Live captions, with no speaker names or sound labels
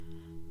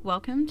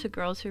Welcome to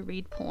Girls Who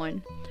Read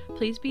Porn.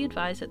 Please be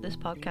advised that this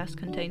podcast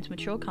contains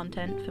mature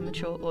content for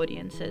mature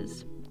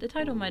audiences. The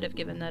title might have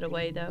given that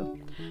away though.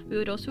 We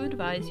would also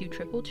advise you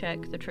triple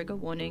check the trigger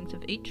warnings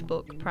of each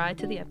book prior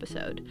to the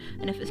episode,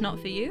 and if it's not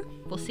for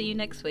you, we'll see you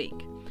next week.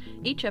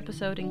 Each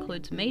episode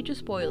includes major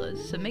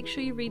spoilers, so make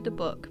sure you read the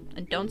book,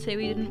 and don't say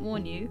we didn't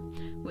warn you.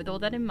 With all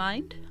that in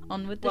mind,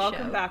 on with the show.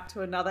 Welcome back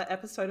to another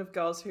episode of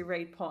Girls Who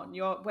Read Porn.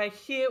 We're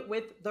here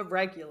with the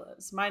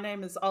regulars. My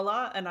name is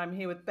Ola, and I'm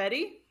here with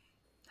Betty.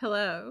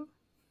 Hello.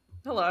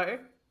 Hello.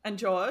 And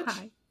George.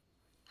 Hi.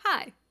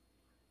 Hi.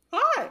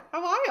 Hi,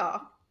 how are ya?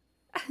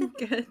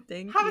 Good,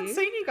 thank you. Haven't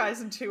seen you guys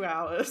in 2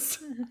 hours.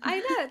 I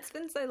know, it's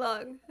been so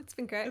long. It's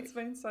been great. It's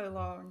been so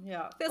long,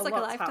 yeah. Feels like a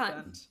lifetime.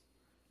 Happened.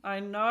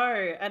 I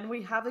know, and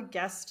we have a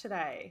guest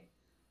today,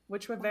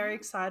 which we're very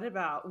excited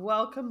about.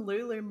 Welcome,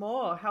 Lulu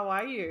Moore. How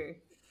are you?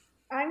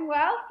 I'm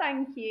well,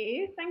 thank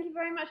you. Thank you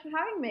very much for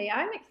having me.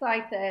 I'm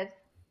excited.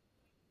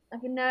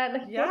 I've been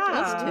looking forward to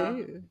Us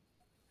this. too.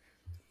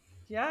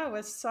 Yeah,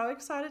 we're so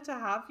excited to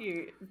have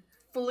you.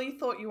 Fully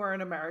thought you were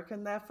an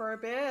American there for a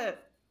bit.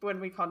 When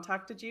we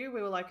contacted you,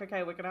 we were like,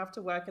 okay, we're going to have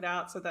to work it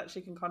out so that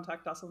she can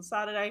contact us on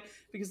Saturday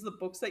because of the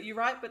books that you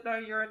write. But no,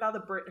 you're another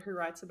Brit who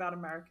writes about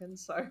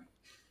Americans. So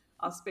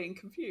us being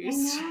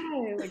confused. I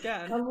know.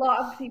 Again. A lot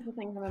of people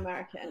think I'm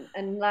American,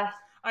 unless,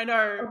 I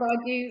know. although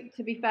I do,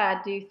 to be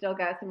fair, do still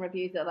get some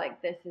reviews that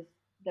like,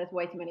 there's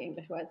way too many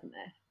English words in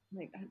this.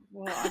 Like,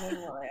 well, I don't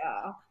know what they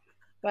are.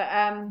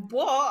 But,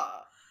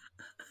 What?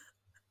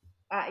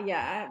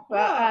 yeah,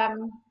 but,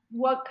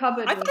 what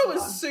cupboard I thought it on?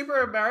 was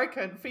super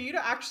American for you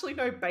to actually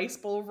know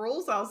baseball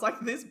rules. I was like,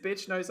 this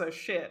bitch knows her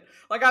shit.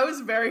 Like, I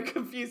was very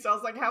confused. I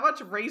was like, how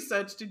much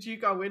research did you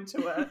go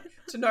into it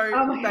to know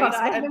Oh my God,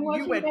 I've and been you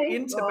watching went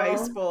into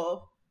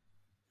baseball?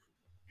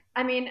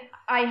 I mean,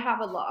 I have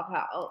a lot of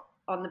help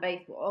on the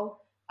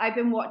baseball. I've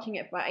been watching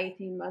it for about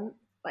 18 months,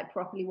 like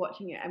properly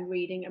watching it and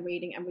reading and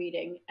reading and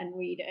reading and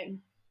reading.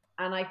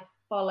 And I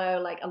follow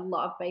like a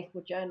lot of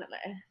baseball journalists.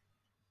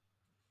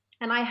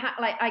 And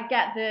I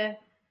get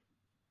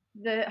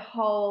the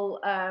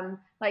whole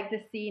like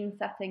the scene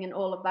setting and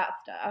all of that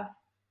stuff,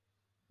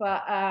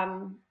 but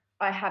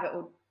I have it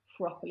all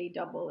properly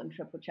double and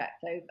triple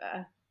checked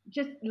over.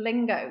 Just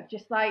lingo,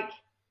 just like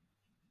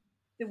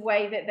the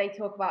way that they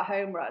talk about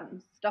home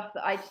runs, stuff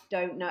that I just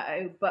don't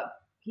know, but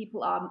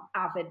people are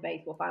avid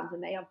baseball fans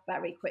and they are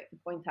very quick to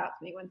point out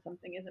to me when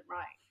something isn't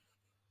right.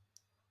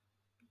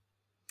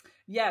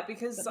 Yeah,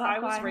 because I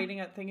was reading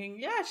it thinking,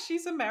 yeah,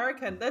 she's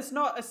American. There's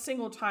not a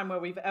single time where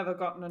we've ever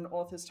gotten an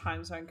author's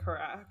time zone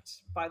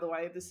correct. By the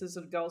way, this is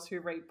a Girls Who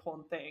Read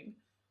Porn thing.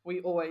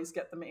 We always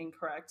get them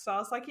incorrect. So I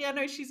was like, yeah,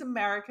 no, she's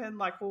American.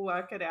 Like, we'll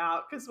work it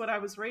out. Because when I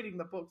was reading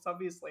the books,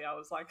 obviously, I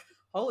was like,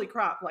 holy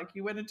crap. Like,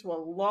 you went into a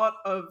lot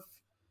of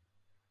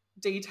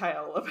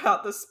detail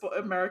about the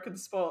American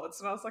sports.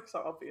 And I was like,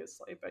 so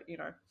obviously. But, you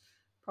know,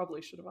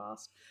 probably should have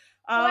asked.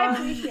 Well, I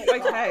appreciate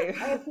okay.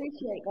 that. I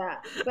appreciate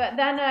that. But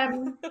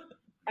then,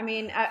 I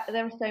mean,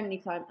 there are so many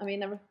times. I mean,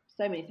 there are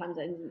so many times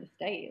in the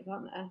States,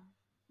 aren't there?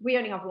 We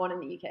only have one in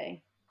the UK,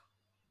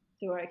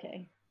 so we're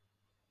okay.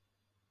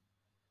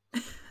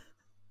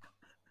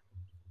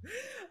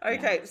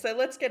 Okay, yeah. So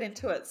let's get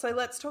into it. So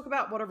let's talk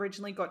about what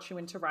originally got you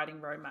into writing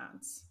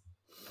romance.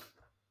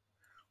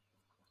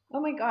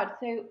 Oh my God.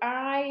 So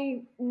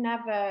I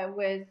never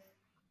was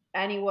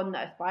anyone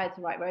that aspired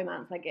to write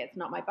romance. Like, it's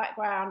not my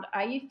background.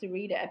 I used to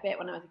read it a bit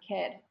when I was a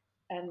kid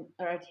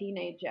or a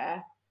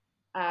teenager.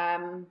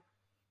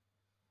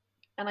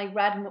 And I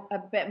read a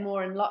bit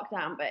more in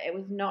lockdown, but it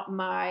was not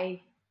my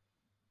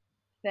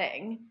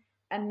thing.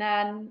 And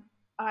then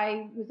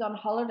I was on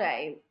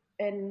holiday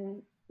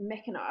in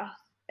Mykonos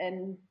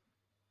in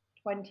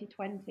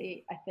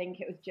 2020. I think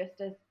it was just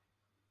as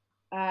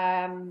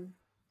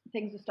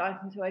things were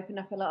starting to open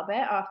up a little bit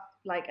after,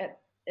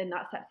 in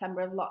that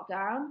September of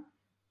lockdown.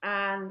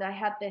 And I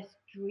had this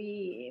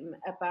dream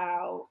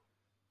about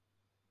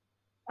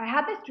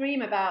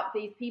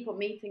these people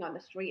meeting on the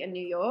street in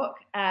New York.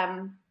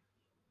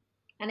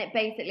 And it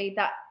basically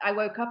that I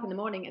woke up in the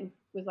morning and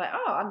was like,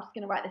 oh, I'm just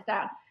going to write this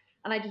down.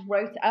 And I just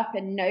wrote it up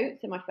in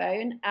notes in my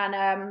phone. And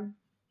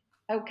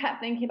I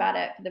kept thinking about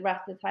it for the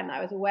rest of the time that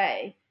I was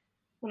away.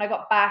 When I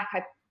got back,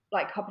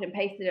 I copied and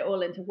pasted it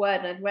all into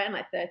Word, and I'd written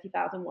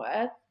 30,000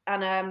 words.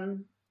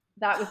 And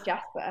that was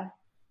Jasper.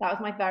 That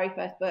was my very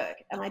first book.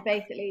 And I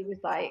basically was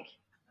like,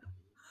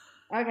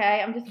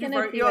 okay, I'm just going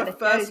to see where this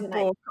goes. You wrote your first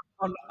book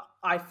on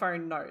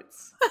iPhone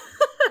notes.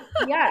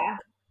 Yeah.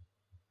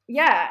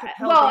 Yeah.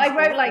 Well, I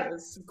wrote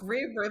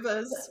Greer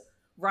Rivers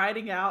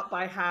writing out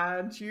by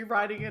hand, you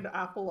writing in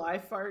Apple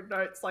iPhone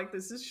notes. Like,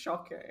 this is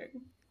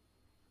shocking.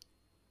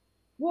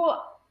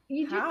 Well,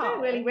 you just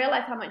don't really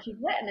realize how much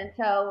you've written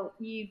until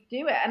you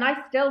do it. And I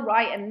still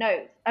write in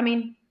notes. I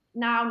mean,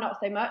 now not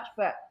so much,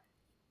 but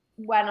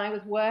when I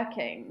was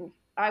working,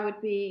 I would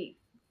be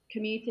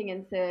commuting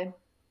into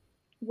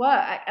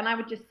work and I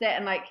would just sit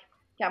and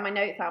get my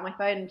notes out on my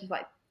phone and just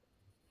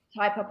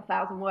type up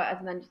 1,000 words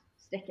and then just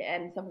stick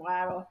it in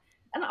somewhere,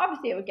 and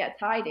obviously it would get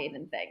tidied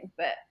and things,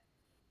 but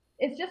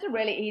it's just a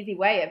really easy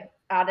way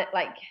add it,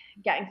 like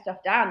getting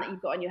stuff down that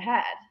you've got in your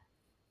head.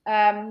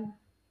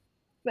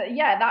 But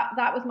yeah,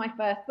 that was my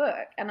first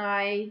book, and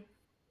I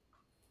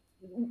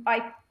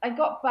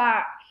got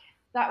back.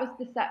 That was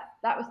the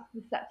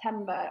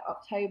September,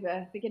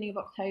 October, beginning of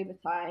October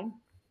time,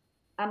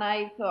 and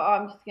I thought, oh,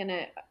 I'm just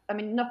gonna. I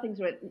mean, nothing's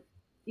written.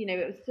 You know,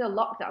 it was still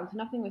lockdown, so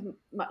nothing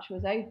much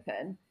was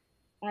open,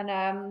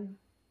 and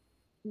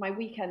my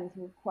weekends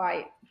were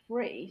quite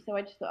free. So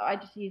I just thought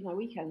I'd just use my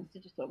weekends to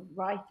just sort of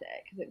write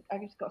it, because I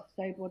just got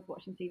so bored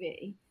watching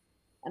TV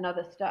and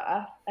other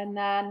stuff. And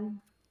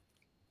then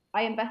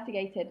I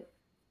investigated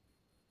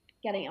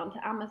getting it onto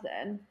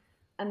Amazon,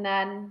 and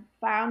then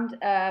found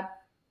a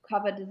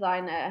cover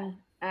designer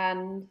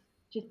and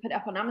just put it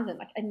up on Amazon.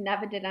 Like, I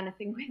never did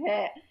anything with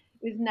it.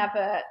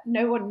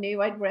 No one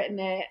knew I'd written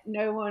it.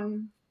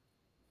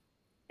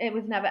 It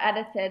was never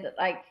edited,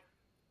 like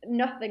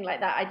nothing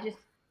like that. I just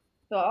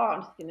thought, oh,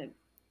 I'm just gonna,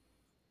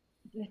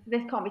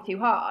 this can't be too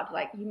hard.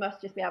 Like, you must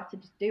just be able to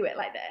just do it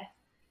like this.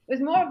 It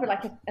was more of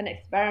like an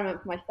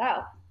experiment for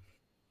myself.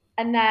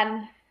 And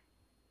then,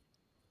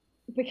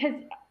 because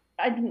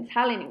I didn't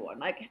tell anyone,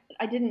 like,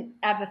 I didn't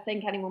ever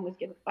think anyone was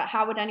gonna, but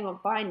how would anyone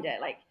find it?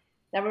 Like,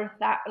 there were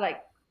how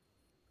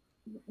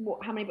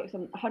many books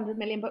 100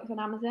 million books on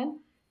Amazon?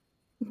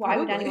 Why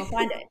would anyone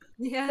find it?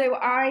 Yeah. So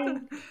I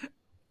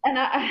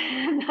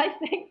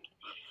think,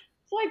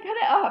 so I put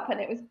it up, and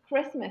it was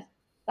Christmas.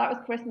 That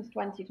was Christmas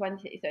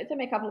 2020. So it took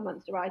me a couple of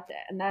months to write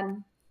it. And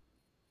then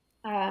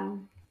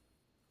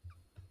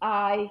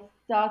I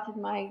started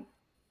my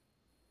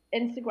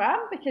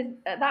Instagram, because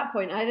at that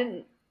point I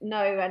didn't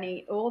know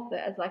any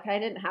authors. Like, I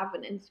didn't have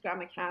an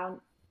Instagram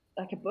account,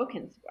 like a book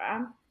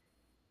Instagram.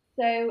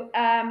 So,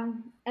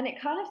 and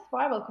it kind of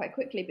spiraled quite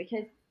quickly,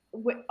 because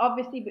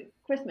obviously with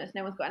Christmas,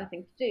 no one's got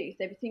anything to do.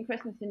 So between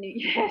Christmas and New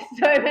Year,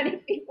 so many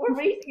people were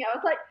reading it. I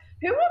was like,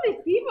 who are these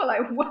people?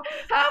 Like,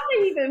 how have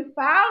they even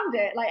found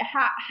it? Like,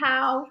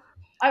 how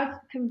I was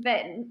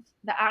convinced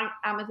that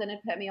Amazon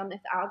had put me on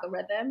this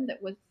algorithm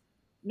that was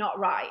not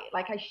right.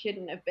 Like, I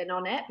shouldn't have been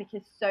on it,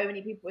 because so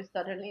many people were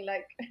suddenly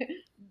like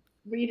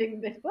reading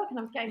this book, and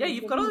I was getting, yeah,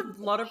 you've got a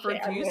lot of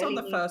reviews on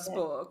the first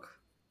book.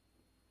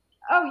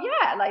 Oh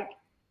yeah, like,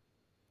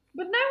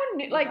 but no one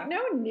knew. Like,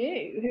 no one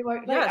knew who I.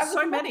 Like, yeah, I was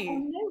so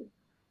many.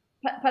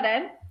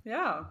 Pardon?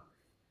 Yeah.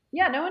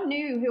 Yeah, no one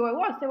knew who I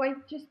was, so I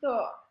just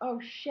thought, oh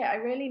shit, I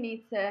really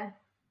need to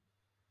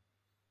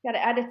get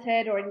it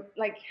edited, or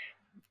like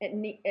it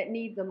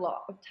needs a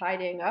lot of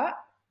tidying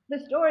up. The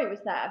story was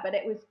there, but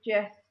it was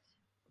just,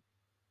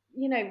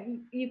 you know,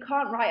 you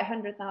can't write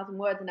 100,000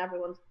 words and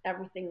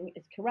everything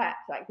is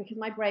correct, like, because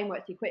my brain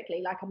works too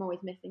quickly. Like, I'm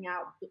always missing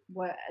out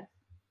words,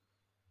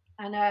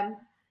 and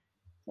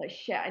like,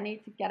 shit, I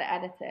need to get it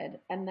edited.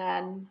 And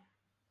then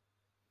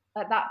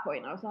at that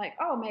point, I was like,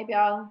 oh, maybe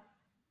I'll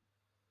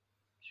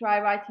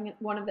try writing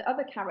one of the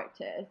other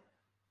characters.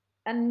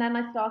 And then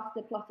I started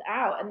to plot it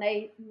out, and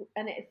it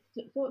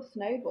sort of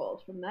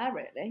snowballed from there,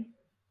 really.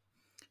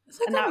 It's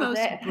like the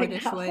most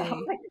British way.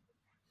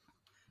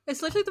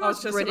 It's literally the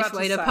most British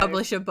way to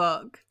publish a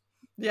book.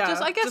 Yeah,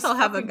 I guess I'll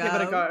have a go. Give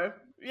it a go.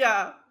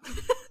 Yeah.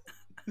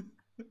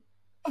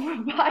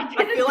 I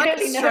feel like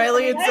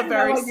Australians are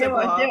very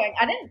similar.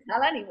 I didn't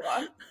tell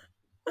anyone.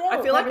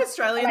 I feel like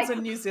Australians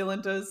and New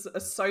Zealanders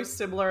are so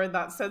similar in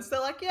that sense. They're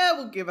like, yeah,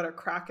 we'll give it a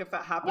crack if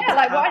it happens. Yeah,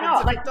 like, why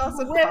not? If like, it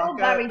doesn't, we're all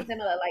very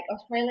similar. Like,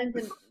 Australians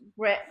and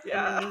Brits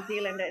and New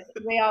Zealanders,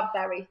 we are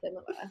very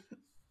similar.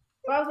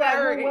 So I was like,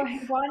 well,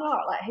 why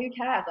not? Like, who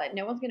cares? Like,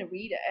 no one's going to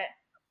read it.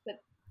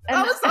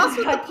 That was us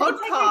with the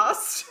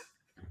podcast.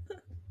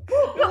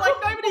 We're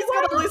like, nobody's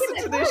going to listen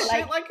to this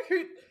shit. Like,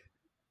 who?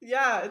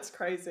 Yeah, it's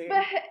crazy.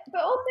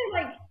 But also,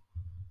 like,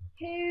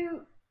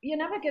 you're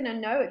never going to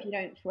know if you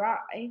don't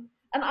try.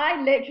 And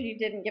I literally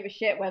didn't give a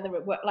shit whether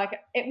it worked.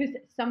 Like, it was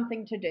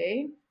something to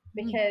do,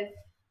 because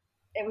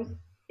it was,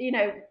 you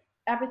know,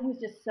 everything was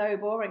just so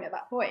boring at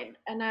that point.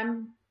 And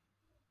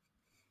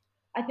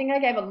I think I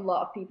gave a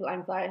lot of people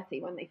anxiety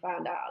when they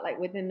found out, like,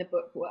 within the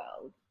book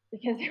world,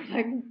 because they were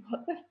like,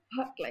 what the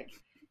fuck? Like,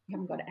 you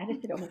haven't got it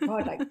edited, oh my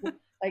God.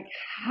 Like,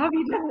 how have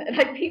you done it?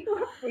 Like, people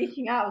were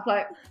freaking out. I was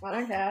like, I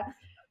don't care.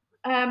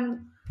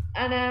 And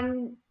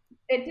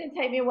it did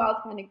take me a while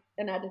to find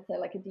an editor,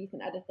 like a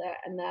decent editor,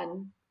 and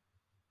then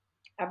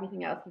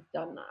everything else is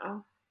done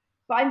now.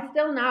 But I'm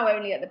still now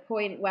only at the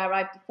point where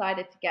I've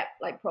decided to get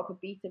like proper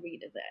beta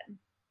readers in,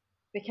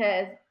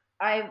 because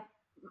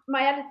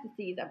my editor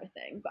sees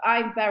everything, but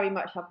I very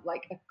much have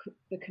like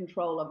the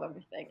control of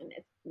everything, and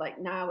it's like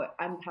now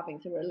I'm having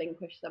to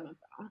relinquish some of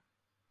that.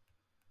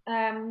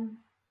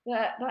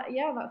 But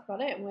yeah, that's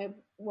about it. And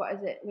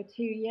we're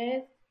 2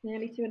 years,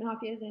 nearly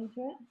 2.5 years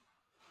into it.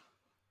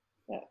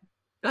 But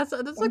that's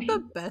like the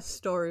best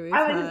story we've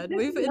had.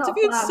 We've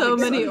interviewed so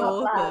many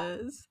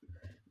authors.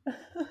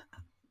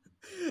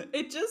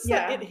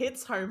 It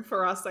hits home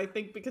for us, I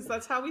think, because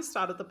that's how we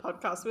started the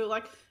podcast. We were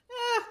like,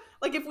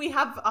 like, if we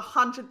have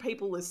 100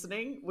 people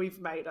listening, we've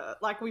made it.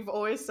 Like, we've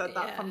always said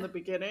that from the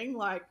beginning.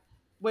 Like,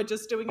 we're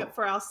just doing it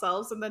for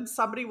ourselves, and then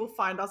somebody will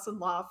find us and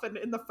laugh. And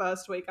in the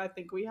first week, I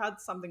think we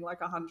had something like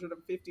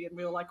 150, and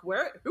we were like,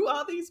 who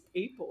are these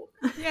people?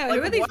 Yeah, like,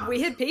 who are these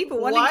weird people?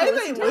 Why are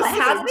they listening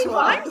How do to they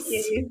find us?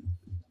 you?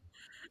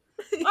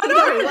 I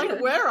know, like,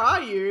 where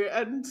are you,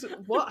 and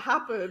what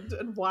happened,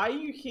 and why are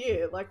you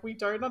here? Like, we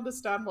don't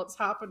understand what's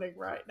happening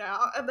right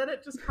now. And then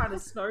it just kind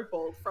of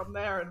snowballed from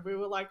there, and we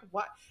were like,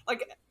 what?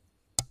 Like,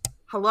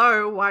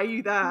 hello, why are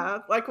you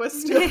there? Like, we're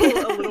still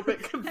a little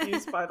bit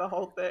confused by the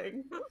whole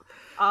thing.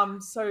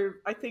 So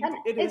I think And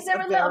it is there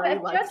a a little very, bit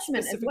of like, judgment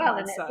as specific well? mindset.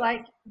 And it's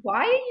like,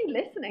 why are you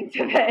listening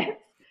to this?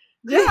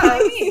 Yeah,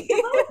 I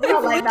we've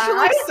felt like that. literally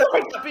I was said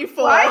like, that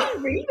before. why are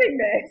you reading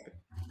this?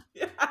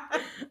 Yeah.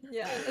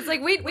 Yeah, it's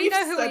like we We've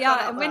know who said we that are,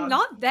 out and we're loud.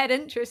 not that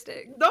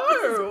interesting. No.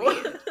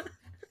 Oh,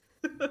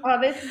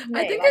 this is me.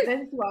 I think Like,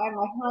 this is why I'm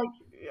like,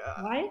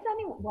 Yeah. why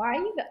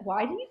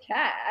do you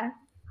care?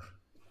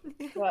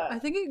 But I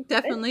think it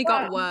definitely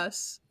got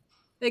worse.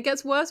 It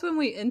gets worse when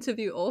we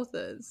interview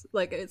authors.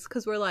 Like, it's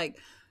because we're like,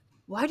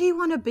 why do you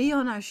want to be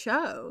on our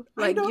show?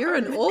 Like, you're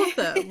an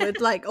author with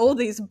like all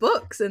these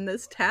books and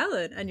this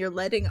talent, and you're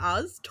letting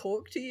us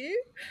talk to you?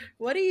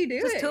 What are you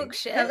doing? Just talk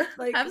shit. Have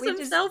we some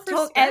just self-respect.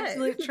 talk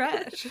absolute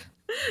trash.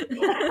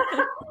 You have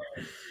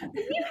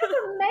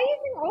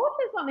amazing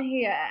authors on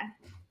here.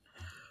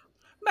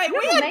 Mate, You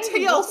we have had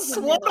amazing TL authors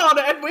on Swan here. on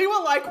it, and we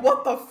were like,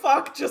 what the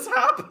fuck just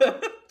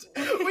happened?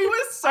 We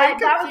were so That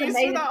was confused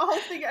amazing. with that whole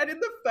thing. And in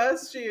the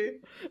first year,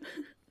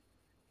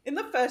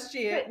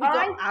 But we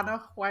got Anna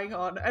Huang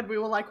on, and we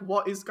were like,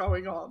 what is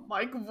going on?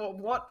 Like,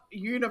 what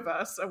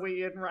universe are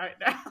we in right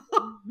now?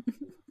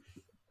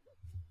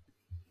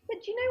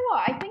 But you know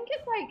what? I think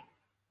it's like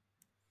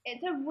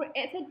it's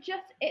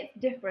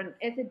different.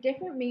 It's a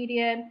different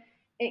medium.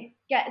 It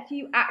gets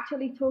you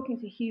actually talking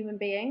to human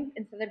beings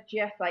instead of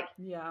just like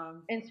Yeah.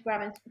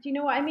 Instagram. Do you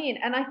know what I mean?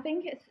 And I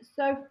think it's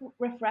so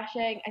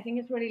refreshing. I think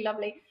it's really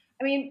lovely.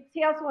 I mean,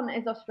 TL Swan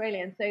is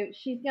Australian, so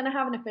she's going to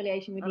have an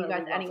affiliation with you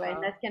guys anyway.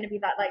 And there's going to be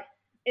that, like,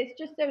 it's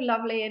just so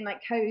lovely and,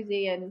 like,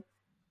 cozy. And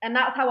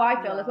that's how I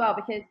feel as well,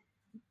 because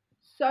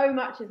so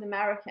much is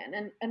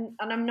American. And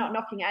I'm not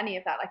knocking any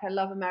of that. Like, I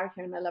love America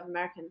and I love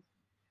Americans.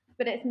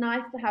 But it's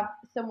nice to have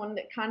someone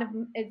that kind of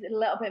is a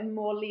little bit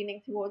more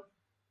leaning towards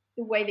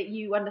the way that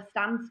you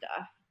understand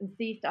stuff and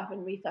see stuff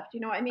and read stuff. Do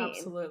you know what I mean?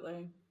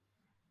 Absolutely.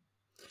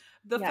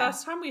 The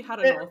first time we had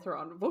an author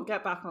on, we'll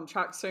get back on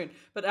track soon,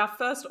 but our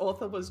first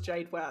author was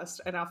Jade West,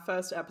 and our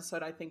first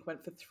episode, I think,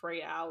 went for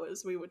 3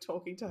 hours. We were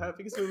talking to her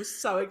because we were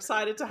so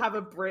excited to have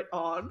a Brit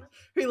on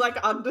who, like,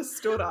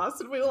 understood us,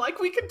 and we were like,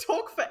 we can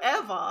talk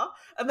forever.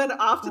 And then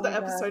after the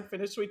episode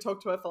finished, we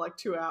talked to her for like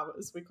 2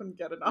 hours. We couldn't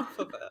get enough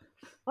of it.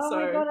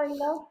 My God, I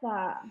love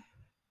that.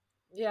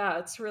 Yeah,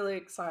 it's really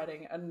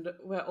exciting, and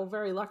we're all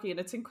very lucky, and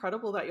it's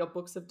incredible that your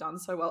books have done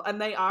so well,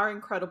 and they are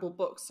incredible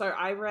books. So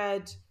I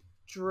read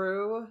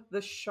Drew,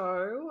 the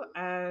show,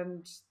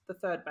 and The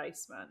Third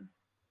Baseman.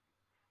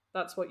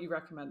 That's what you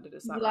recommended,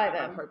 is that you right?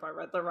 Like them. I hope I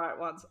read the right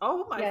ones.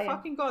 Oh my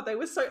fucking God, they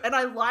were so, and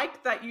I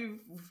like that you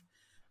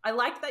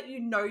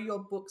know your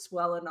books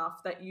well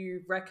enough that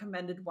you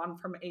recommended one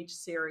from each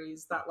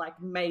series that, like,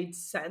 made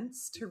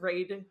sense to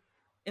read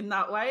in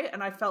that way,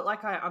 and I felt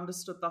like I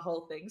understood the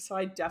whole thing, so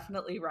I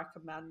definitely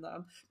recommend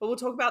them. But we'll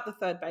talk about The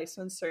Third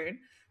Baseman soon.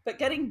 But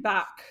getting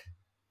back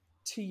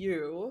to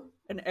you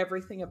and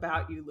everything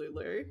about you,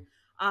 Lulu,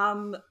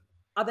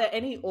 are there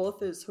any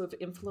authors who have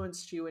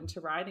influenced you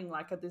into writing?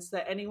 Like, is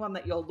there anyone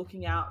that you're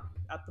looking out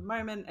at the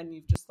moment and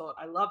you've just thought,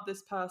 I love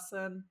this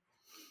person?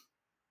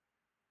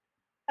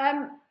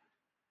 There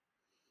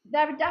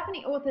are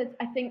definitely authors,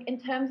 I think, in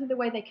terms of the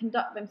way they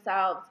conduct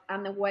themselves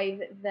and the way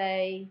that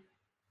they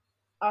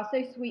are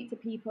so sweet to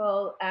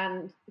people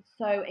and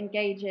so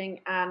engaging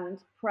and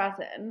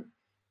present.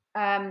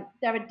 There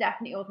are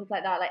definitely authors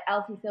like that. Like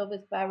Elsie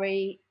Silver's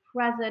very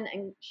present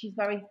and she's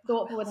very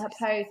thoughtful with her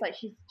posts. Like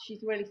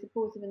she's really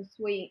supportive and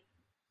sweet.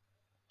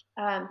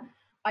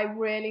 I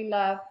really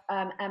love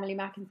Emily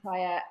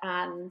McIntyre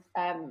and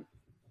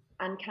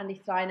Candy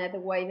Steiner, the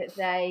way that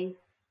they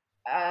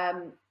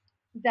the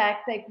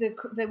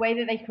way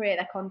that they create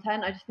their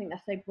content. I just think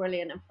they're so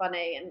brilliant and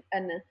funny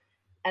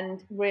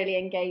and really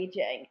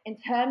engaging. In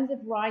terms of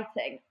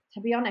writing, to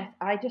be honest,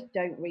 I just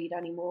don't read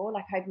anymore.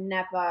 Like I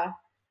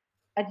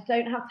just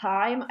don't have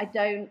time.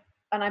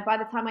 And by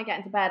the time I get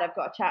into bed, I've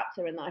got a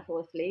chapter and then I fall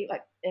asleep,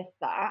 like if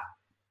that.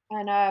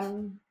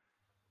 And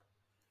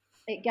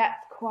it gets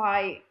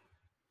quite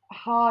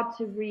hard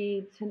to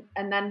read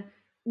and then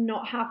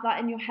not have that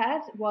in your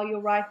head while you're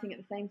writing at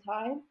the same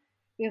time,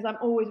 because I'm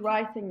always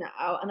writing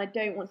now and I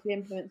don't want to be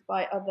influenced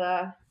by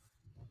the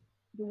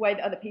way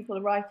that other people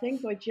are writing.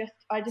 So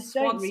I just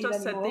don't read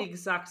anymore. Said the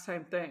exact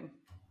same thing.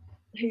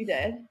 Who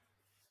did?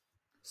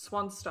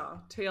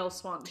 Swanstar, TL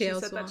Swan. TL She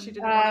said Swan. that she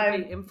didn't want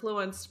to be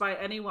influenced by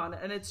anyone.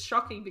 And it's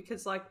shocking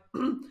because, like,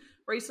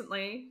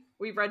 recently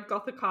we read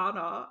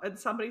Gothicana and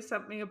somebody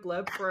sent me a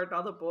blurb for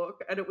another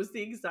book and it was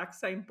the exact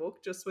same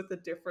book, just with a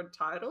different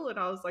title. And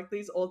I was like,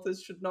 these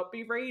authors should not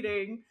be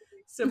reading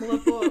similar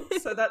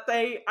books so that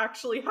they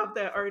actually have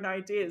their own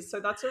ideas. So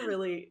that's a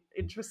really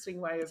interesting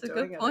way of It's a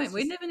doing good it. point. It's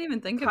We just didn't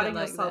even think of cutting it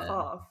like yourself that.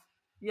 off.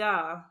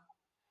 Yeah.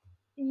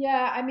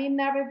 Yeah, I mean,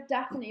 there have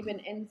definitely been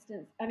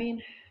instances. I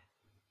mean,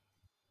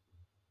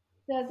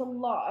 there's a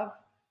lot of,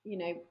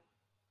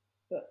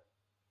 but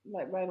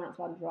like romance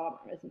and drama,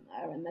 isn't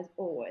there? And there's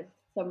always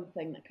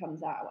something that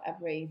comes out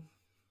every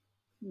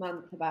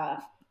month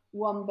about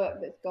one book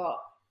that's got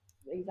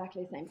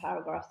exactly the same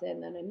paragraphs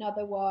in and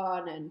another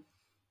one,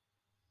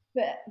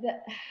 but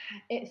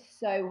it's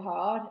so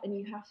hard, and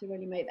you have to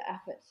really make the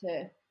effort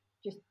to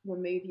just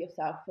remove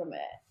yourself from it,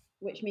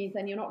 which means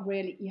then you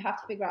have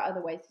to figure out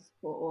other ways to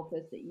support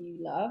authors that you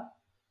love.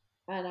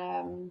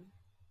 And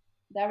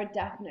there are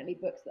definitely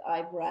books that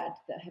I've read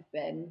that have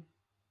been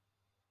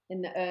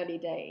in the early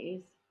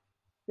days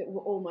that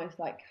were almost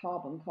like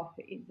carbon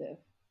copies of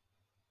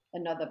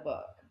another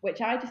book,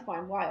 which I just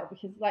find wild,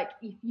 because like,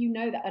 if you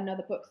know that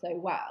another book so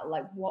well,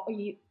 like,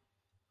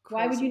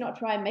 why would you not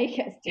try and make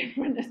it as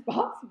different as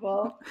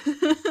possible?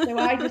 So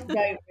I just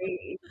don't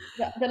read.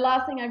 The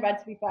last thing I read,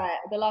 to be fair,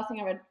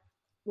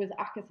 was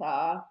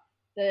Akasar.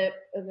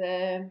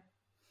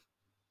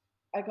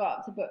 I got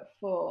up to book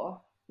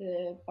 4,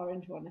 the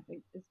orange one, I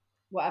think, is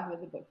whatever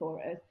the book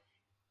 4 is,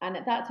 and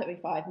that took me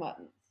 5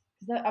 months.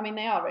 Because I mean,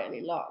 they are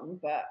really long,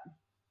 but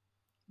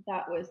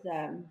that was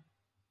the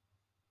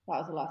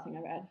last thing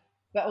I read.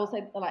 But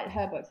also, like,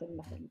 her books are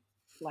nothing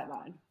like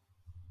mine.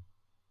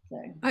 So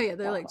oh yeah,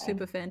 they're like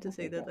super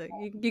fantasy. They're like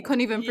you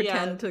couldn't even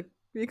pretend to.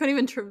 You couldn't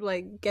even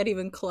like get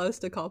even close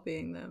to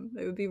copying them.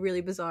 It would be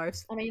really bizarre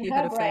if you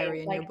had a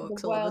fairy in your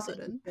books all of a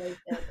sudden. It's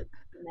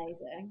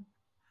amazing.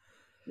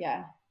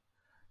 Yeah.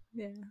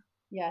 Yeah.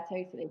 Yeah,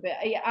 totally. But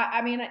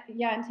I mean,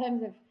 yeah, in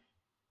terms of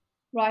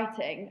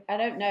writing, I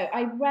don't know.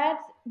 I read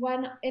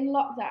when in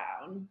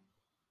lockdown.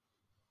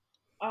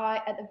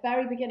 At the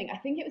very beginning, I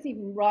think it was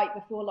even right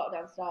before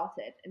lockdown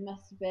started. It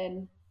must have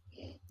been,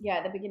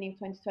 at the beginning of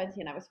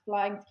 2020, and I was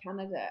flying to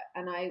Canada,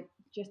 and I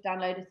just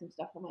downloaded some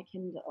stuff on my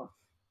Kindle,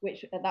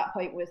 which at that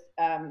point was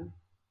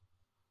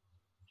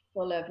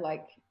full of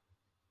like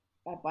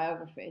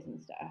biographies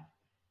and stuff.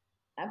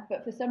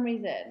 But for some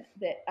reason,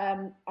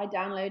 I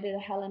downloaded a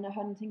Helena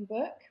Hunting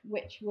book,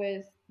 which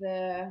was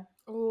the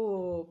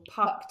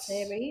Puck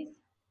series.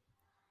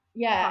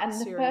 Yeah, Puck and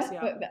the series,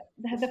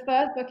 the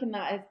first book in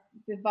that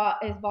is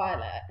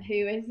Violet,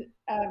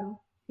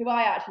 who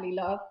I actually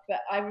love,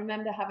 but I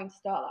remember having to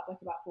start that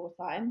book about 4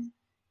 times.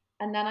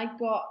 And then I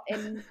got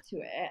into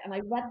it and I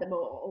read them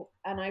all,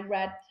 and I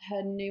read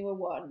her newer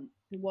one,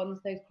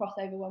 those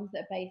crossover ones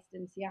that are based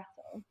in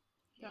Seattle.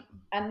 Yeah.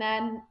 And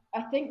then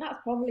I think that's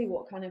probably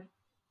what kind of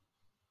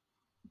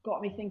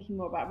got me thinking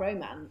more about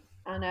romance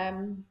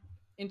and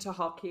into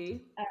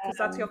hockey, because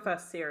that's your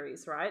first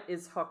series, right?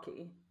 Is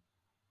hockey.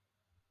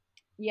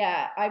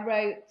 Yeah, I've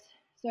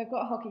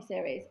got a hockey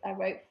series. I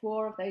wrote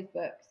 4 of those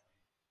books,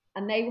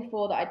 and they were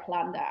 4 that I'd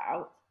planned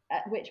out,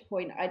 at which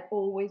point I'd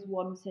always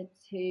wanted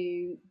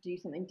to do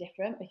something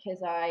different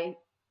because I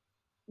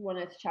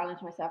wanted to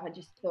challenge myself. I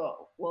just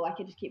thought, well, I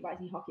could just keep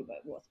writing hockey, but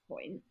what's the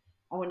point?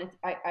 I wanted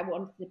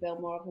to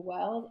build more of a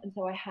world, and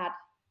so I had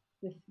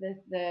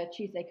the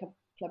Tuesday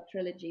Club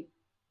trilogy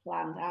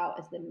planned out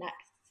as the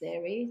next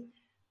series,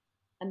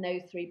 and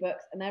those 3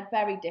 books, and they're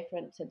very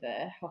different to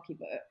the hockey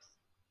books,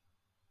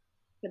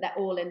 but they're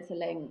all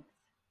interlinked.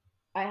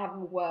 I have a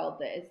world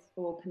that is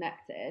all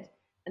connected,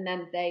 and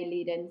then they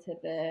lead into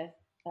the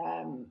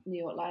New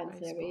York Lion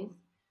series,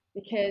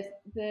 because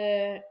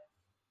the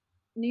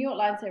New York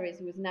Lion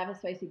series was never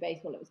supposed to be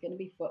baseball. It was going to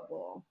be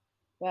football.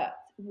 But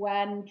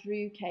when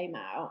Drew came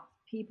out,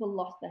 people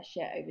lost their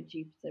shit over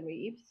Jupiter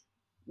Reeves.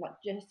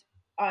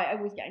 I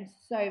was getting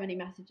so many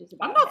messages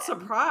about him. I'm not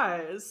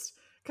surprised,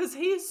 because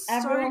he's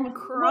so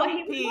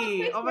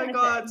grumpy. Oh my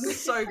god,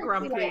 so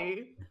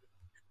grumpy.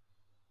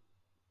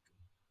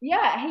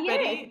 Yeah, he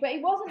is, but he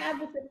wasn't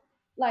ever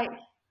like.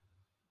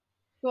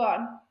 Go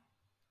on.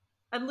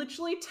 And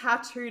literally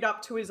tattooed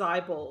up to his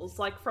eyeballs,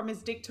 like from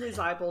his dick to his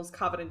eyeballs,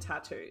 covered in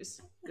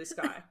tattoos. This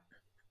guy.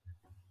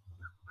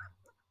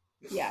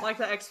 Yeah. Like,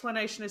 the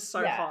explanation is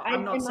so hot.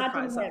 I'm not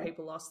surprised that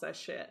people lost their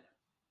shit.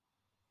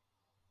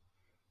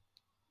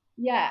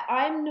 Yeah,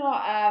 I'm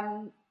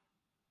not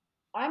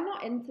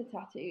into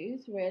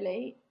tattoos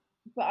really,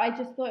 but I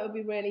just thought it would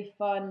be really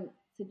fun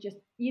to just,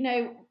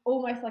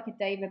 almost like a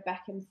David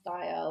Beckham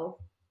style,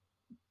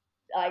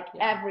 like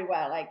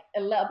everywhere, like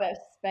a little bit of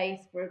space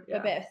for a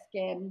bit of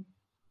skin,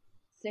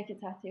 stick a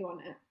tattoo on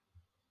it.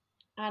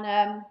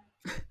 And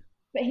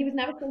but he was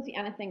never supposed to be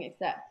anything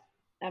except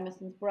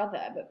Emerson's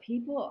brother, but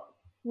people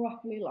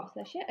properly lost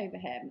their shit over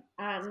him.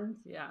 And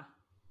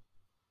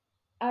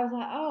I was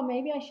like, oh,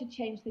 maybe I should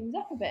change things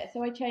up a bit.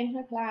 So I changed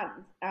my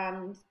plans,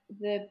 and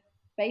the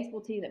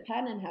baseball team that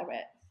Penn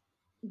inherits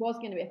was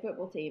going to be a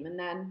football team, and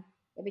then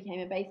it became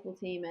a baseball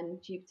team,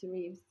 and Jupiter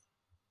Reeves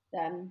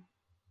then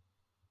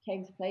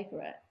came to play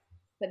for it.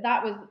 But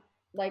that was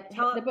like,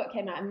 the book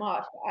came out in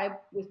March, but I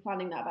was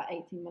planning that about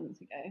 18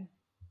 months ago.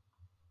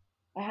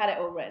 I had it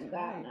all written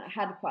down. I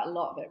had quite a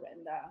lot of it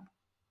written down.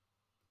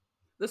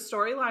 The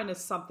storyline is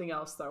something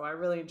else, though. I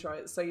really enjoy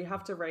it. So you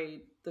have to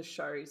read the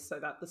show so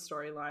that the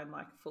storyline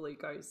like fully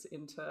goes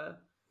into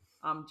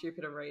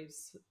Jupiter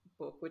Reeves'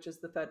 book, which is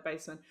The Third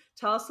Baseman.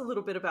 Tell us a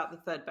little bit about The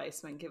Third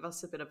Baseman. Give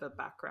us a bit of a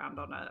background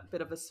on it, a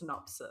bit of a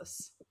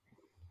synopsis.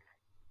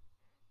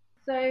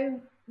 So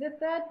The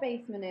Third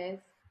Baseman is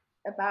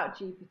about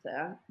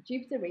Jupiter.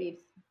 Jupiter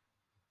Reeves.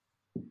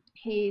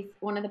 He's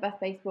one of the best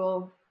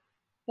baseball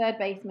third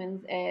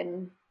basemen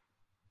in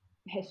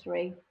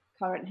history,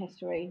 current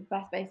history,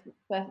 best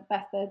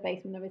third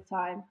baseman of his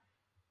time.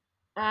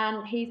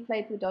 And he's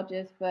played for the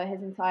Dodgers for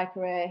his entire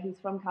career. He's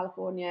from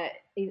California.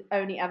 He's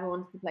only ever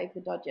wanted to play for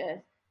the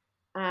Dodgers.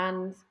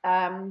 And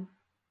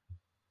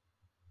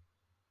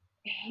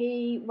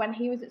when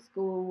he was at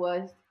school,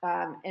 was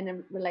in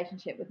a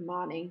relationship with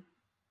Marnie.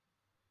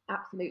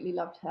 Absolutely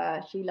loved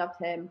her. She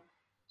loved him.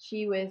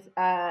 She was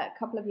a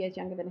couple of years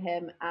younger than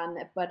him and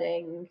a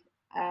budding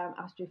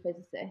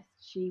astrophysicist.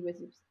 She was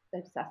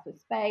obsessed with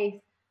space.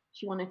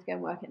 She wanted to go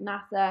and work at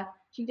NASA.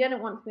 She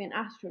didn't want to be an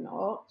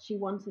astronaut. She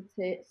wanted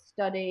to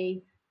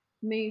study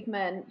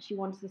movement. She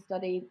wanted to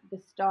study the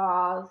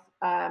stars,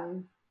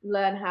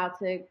 learn how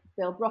to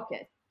build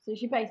rockets. So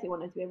she basically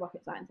wanted to be a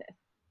rocket scientist.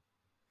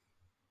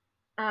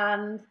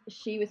 And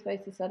she was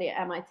supposed to study at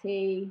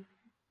MIT,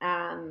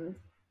 and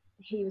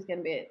he was going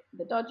to be at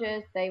the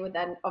Dodgers. They were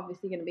then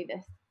obviously going to be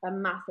a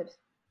massive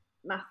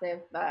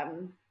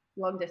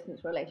long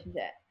distance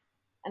relationship.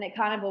 And it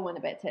kind of all went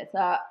a bit tits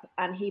up,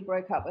 and he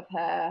broke up with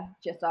her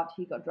just after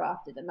he got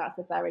drafted, and that's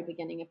the very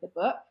beginning of the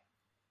book.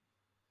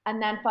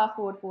 And then fast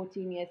forward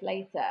 14 years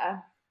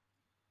later,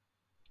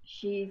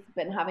 she's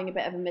been having a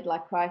bit of a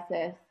midlife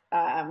crisis.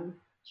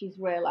 She's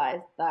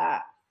realized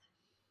that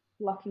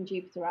blocking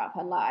Jupiter out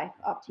of her life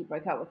after he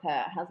broke up with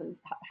her hasn't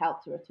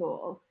helped her at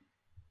all.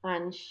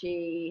 And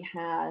she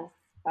has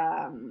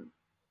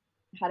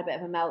had a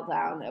bit of a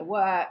meltdown at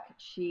work.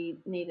 She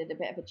needed a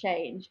bit of a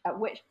change, at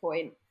which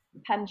point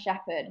Penn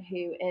Shepherd,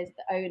 who is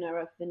the owner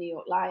of the New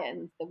York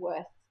Lions, the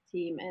worst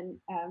team in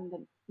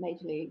the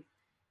Major League,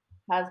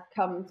 has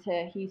come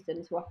to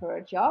Houston to offer her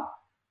a job.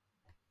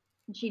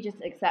 And she just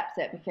accepts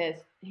it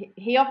because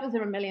he offers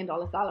her $1 million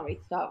salary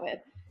to start with.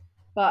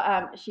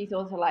 But she's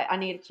also like, I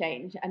need a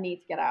change. I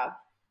need to get out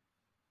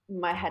of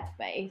my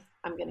headspace.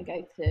 I'm going to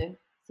go to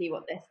see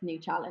what this new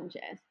challenge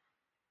is.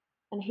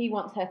 And he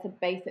wants her to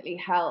basically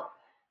help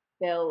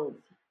build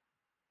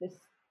the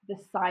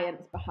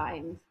science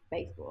behind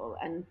baseball,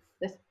 and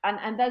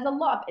there's a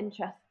lot of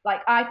interest.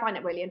 Like, I find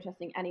it really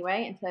interesting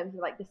anyway in terms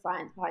of like the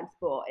science behind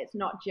sport. It's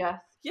not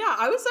just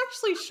I was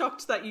actually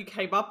shocked that you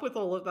came up with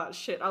all of that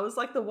shit. I was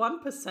like, the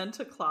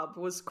 1%er Club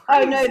was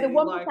crazy. Oh no, the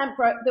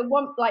 1%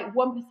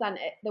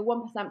 the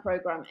 1%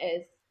 program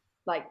is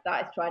like,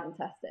 that is tried and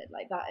tested.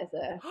 Like, that's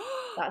a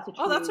true...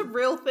 Oh, that's a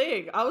real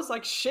thing. I was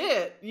like,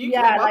 shit, you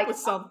came up with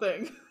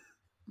something.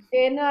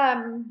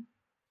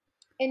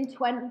 In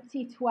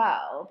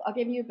 2012, I'll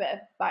give you a bit of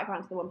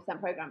background to the 1%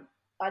 program.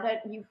 I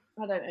don't know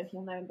if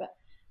you'll know him, but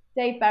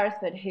Dave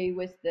Beresford, who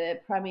was the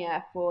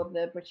premier for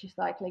the British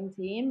cycling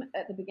team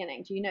at the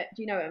beginning. Do you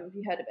know him? Have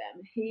you heard of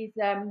him? He's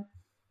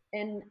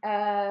in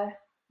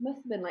must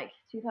have been like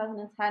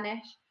 2010ish.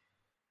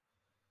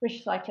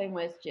 British cycling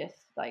was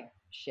just like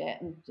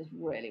shit and just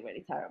really,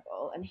 really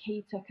terrible. And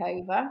he took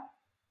over,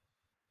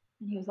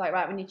 and he was like,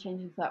 right, we need to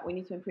change this up. We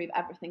need to improve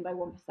everything by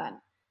 1%.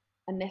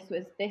 And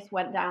this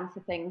went down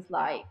to things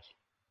like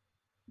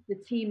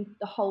the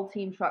whole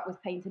team truck was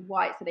painted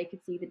white so they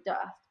could see the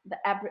dust.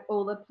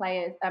 All the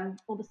players,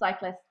 all the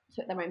cyclists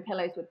took their own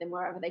pillows with them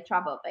wherever they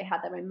traveled. They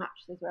had their own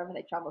mattresses wherever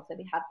they traveled, so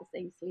they had the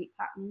same sleep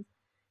patterns.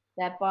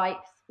 Their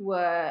bikes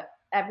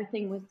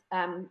everything was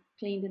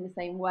cleaned in the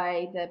same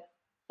way. Their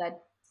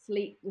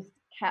sleep was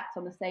kept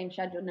on the same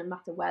schedule no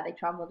matter where they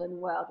traveled in the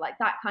world, like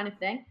that kind of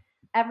thing.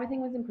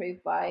 Everything was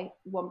improved by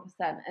 1%.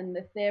 And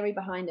the theory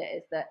behind it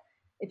is that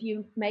if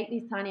you make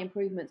these tiny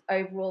improvements,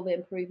 overall the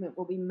improvement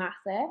will be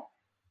massive.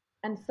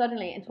 And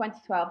suddenly in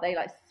 2012, they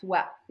like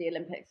swept the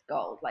Olympics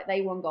gold. Like,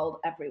 they won gold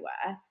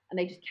everywhere, and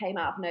they just came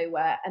out of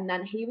nowhere. And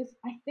then I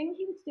think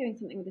he was doing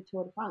something with the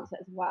Tour de France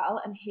as well.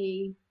 And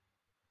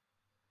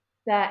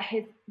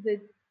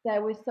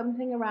there was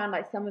something around,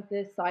 like, some of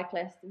the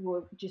cyclists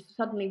were just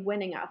suddenly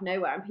winning out of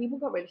nowhere, and people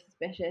got really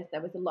suspicious.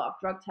 There was a lot of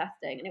drug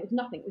testing, and it was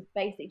nothing. It was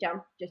basically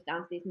just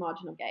down to these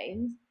marginal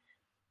gains.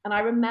 And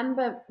I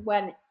remember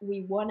when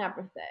we won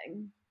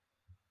everything,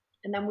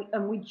 and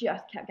then we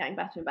just kept getting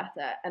better and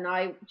better. And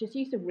I just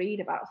used to read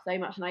about so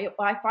much, and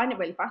I find it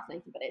really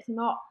fascinating, but it's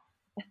not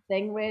a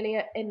thing really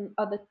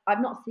I've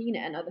not seen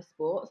it in other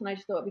sports, and I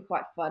just thought it'd be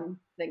quite a fun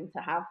thing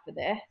to have for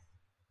this,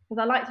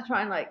 because I like to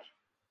try and like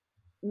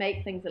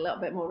make things a little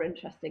bit more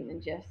interesting than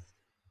just,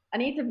 I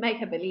need to make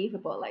her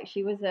believable. Like,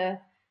 she's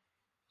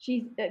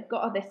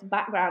got this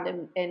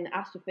background in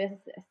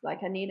astrophysics.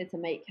 Like, I needed to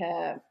make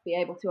her be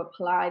able to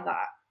apply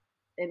that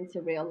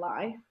into real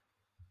life.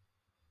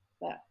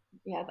 But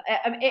yeah,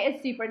 it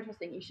is super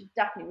interesting. You should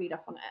definitely read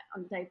up on it,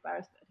 on Dave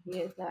Beresford. He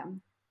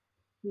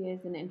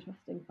is an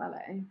interesting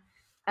fellow.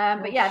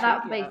 But yeah,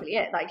 that's basically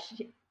it. Like,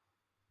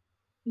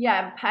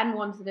 Penn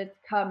wanted her to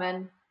come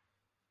and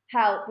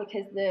help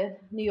because the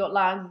New York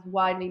Lions is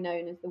widely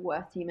known as the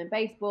worst team in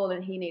baseball,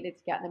 and he needed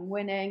to get them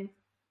winning.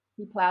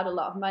 He plowed a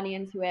lot of money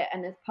into it,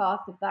 and as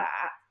part of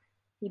that,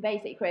 he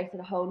basically created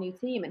a whole new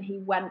team, and he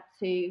went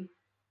to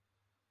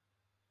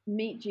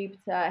meet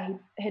Jupiter.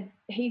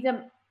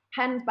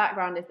 Penn's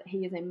background is that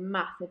he is a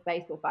massive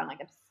baseball fan, like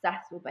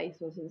obsessed with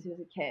baseball since he was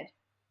a kid.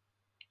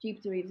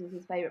 Jupiter Reeves is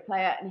his favorite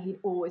player, and he'd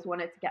always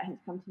wanted to get him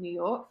to come to New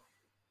York.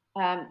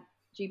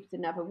 Jupiter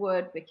never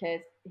would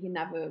because he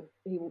never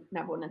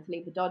wanted to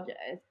leave the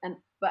Dodgers.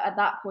 But at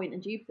that point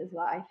in Jupiter's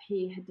life,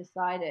 he had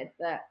decided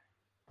that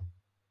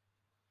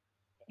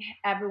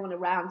everyone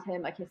around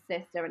him, like his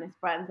sister and his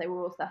friends, they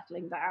were all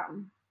settling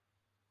down.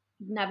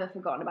 He'd never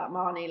forgotten about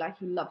Marnie, like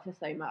he loved her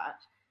so much,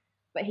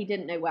 but he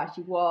didn't know where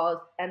she was.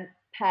 And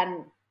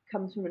Penn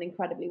comes from an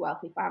incredibly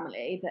wealthy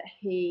family that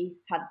he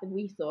had the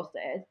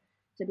resources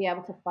to be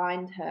able to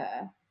find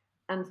her.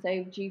 And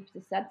so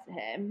Jupiter said to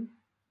him,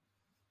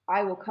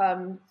 I will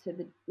come to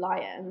the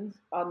Lions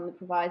on the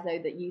proviso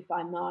that you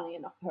find Marnie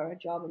and offer her a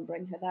job and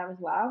bring her there as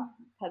well.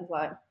 Penn's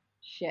like,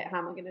 shit, how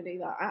am I going to do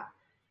that?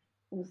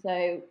 And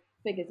so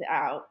figures it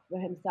out for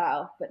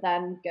himself, but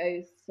then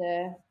goes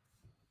to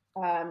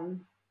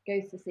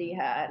see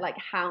her, like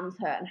hounds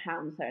her,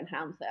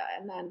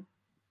 and then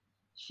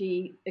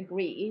she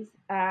agrees,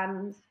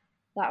 and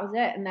that was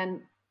it. And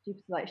then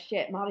Jupiter's like,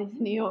 shit, Marley's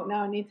in New York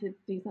now, I need to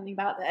do something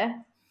about this.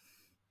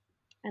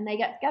 And they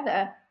get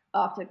together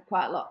after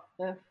quite a lot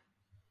of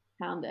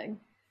hounding.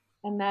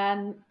 And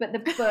then, but the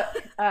book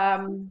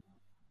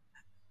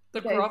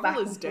the grovel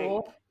is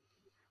deep.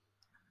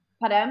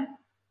 Pardon?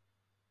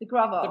 The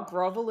grovel. The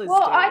grovel is well,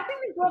 deep. I think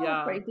the grovel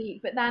is pretty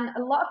deep, but then a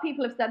lot of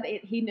people have said that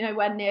he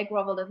nowhere near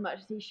groveled as much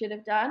as he should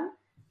have done,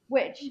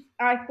 which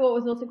I thought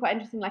was also quite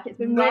interesting. Like, it's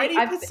been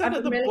 90%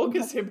 of the book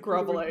is him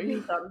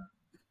groveling.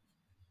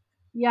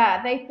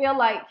 Yeah, they feel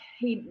like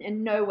he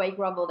in no way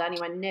groveled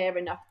anywhere near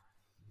enough.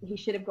 He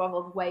should have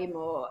groveled way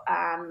more,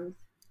 and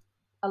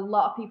a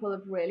lot of people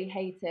have really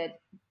hated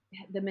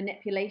the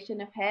manipulation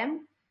of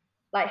him,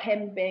 like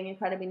him being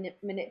incredibly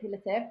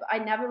manipulative. But I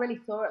never really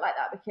saw it like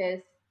that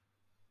because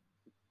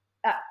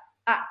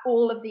at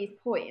all of these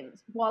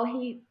points, while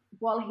he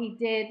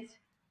did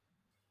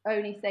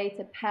only say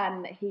to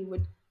Penn that he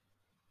would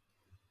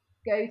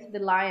go to the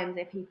Lions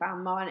if he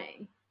found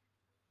Marnie,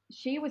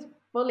 she was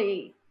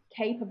fully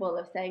capable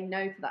of saying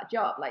no to that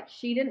job. Like,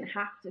 she didn't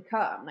have to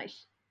come. Like,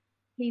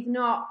 he's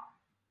not,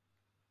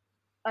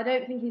 I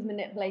don't think he's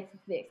manipulated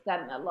to the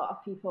extent that a lot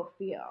of people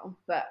feel.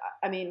 But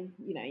I mean,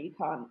 you know, you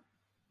can't,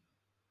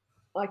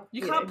 like,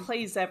 you can't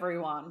please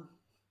everyone.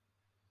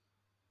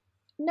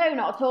 No,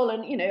 not at all.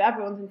 And, you know,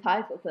 everyone's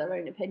entitled to their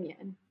own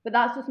opinion. But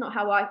that's just not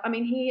how I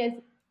mean, he has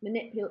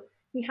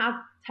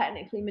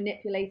technically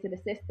manipulated a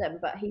system,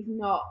 but he's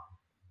not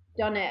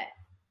done it.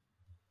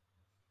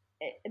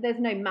 There's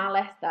no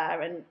malice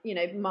there. And, you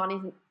know,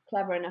 Marnie's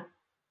clever enough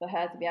for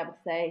her to be able to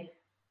say,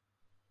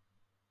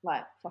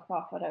 like, fuck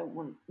off, I don't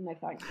want, no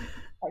thanks.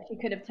 Like, she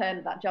could have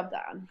turned that job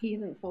down. He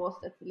hasn't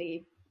forced her to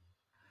leave.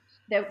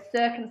 The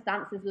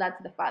circumstances led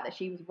to the fact that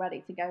she was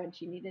ready to go and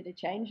she needed a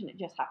change, and it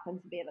just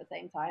happened to be at the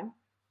same time.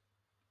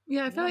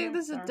 Yeah, I feel like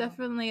there's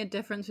definitely a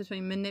difference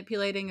between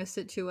manipulating a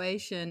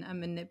situation and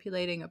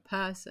manipulating a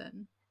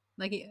person.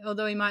 Like,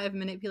 although he might have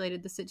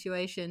manipulated the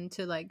situation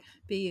to, like,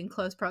 be in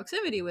close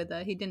proximity with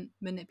her, he didn't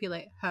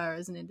manipulate her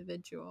as an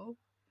individual.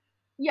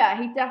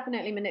 Yeah, he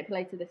definitely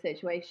manipulated the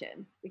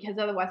situation, because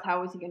otherwise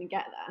how was he going to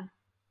get there?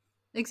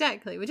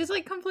 Exactly, which is,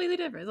 like, completely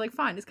different. It's like,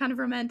 fine, it's kind of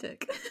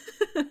romantic.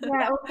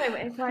 Yeah, also,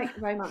 it's like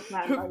romance,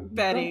 man. Like,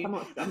 Betty.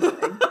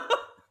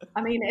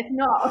 I mean, it's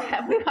not.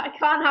 I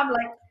can't have,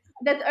 like,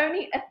 there's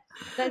only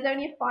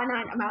a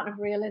finite amount of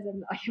realism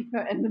that I can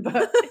put in the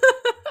book.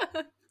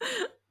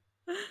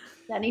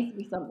 There needs to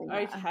be something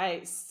there.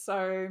 Okay,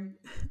 so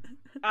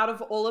out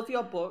of all of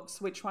your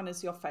books, which one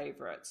is your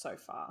favorite so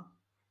far?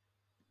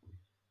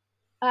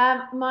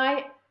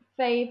 My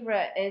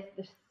favorite is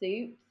The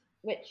Suit,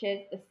 which is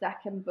the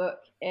second book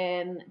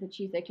in the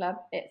Tuesday Club.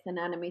 It's an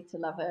enemies to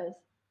lovers.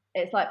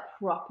 It's like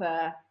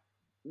proper,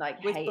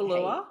 like, with hate.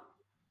 Beulah?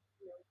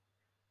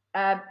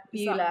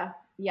 Beulah,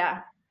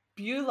 yeah.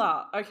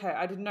 Beulah. Okay,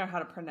 I didn't know how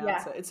to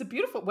pronounce it. It's a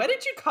beautiful. Where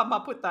did you come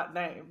up with that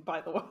name,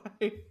 by the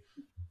way?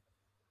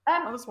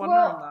 I was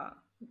wondering that.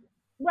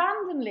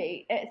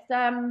 Randomly, it's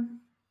an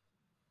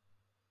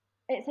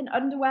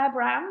underwear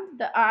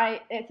brand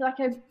it's like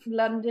a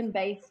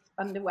London-based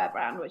underwear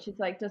brand, which is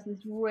like does this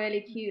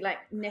really cute like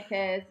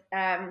knickers,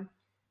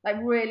 like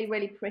really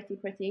really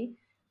pretty,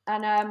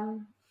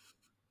 and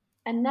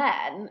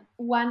then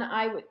when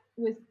I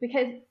was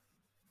because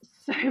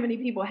so many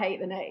people hate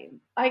the name.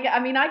 I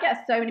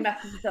get so many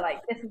messages that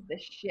like, this is the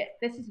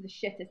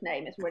shittest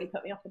name. It's really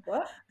put me off the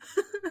book.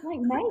 Like,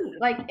 mate,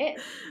 like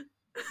it's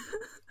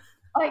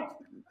like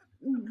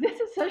this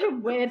is such a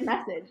weird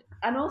message.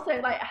 And also,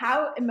 like,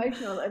 how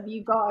emotional have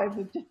you got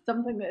over just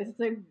something that is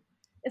so?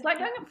 It's like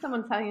going up to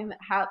someone telling them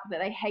that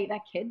they hate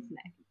their kid's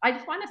name. I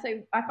just find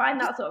I find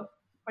that sort of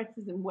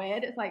criticism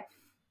weird. It's like,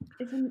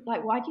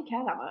 why do you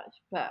care that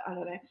much? But I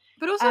don't know.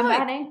 But also,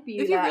 like,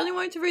 if you really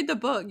wanted to read the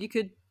book, you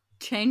could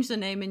change the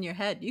name in your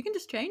head. You can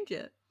just change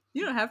it.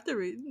 You don't have to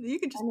read. You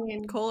can just I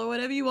mean, call her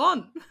whatever you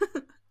want.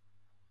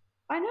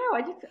 I know.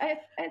 I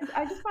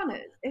just found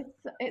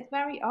it's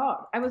very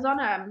odd. I was on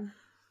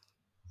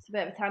it's a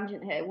bit of a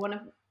tangent here. One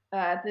of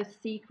The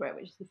Secret,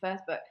 which is the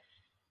first book,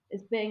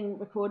 is being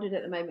recorded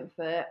at the moment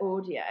for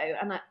audio,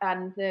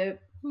 and the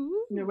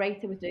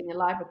narrator was doing a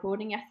live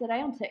recording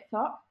yesterday on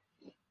TikTok.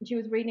 And she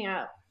was reading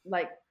out,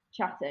 like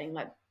chatting,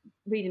 like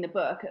reading the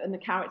book, and the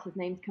characters'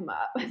 names come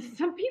up.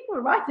 Some people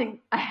were writing,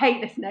 "I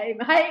hate this name.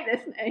 I hate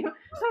this name." I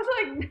was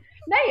like,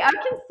 "Nate, I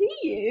can see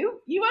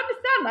you. You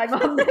understand I'm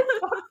on this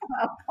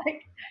podcast."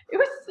 Like, it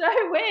was so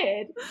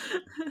weird.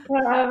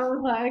 But I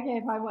was like,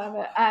 "Okay, fine,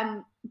 whatever."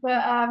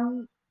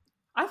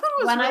 I thought it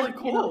was when really I was in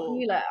cool.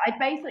 Beulah, I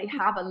basically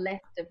have a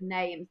list of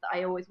names that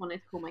I always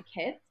wanted to call my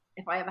kids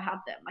if I ever had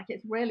them. Like,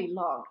 it's really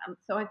long,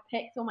 so I've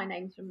picked all my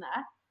names from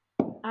there.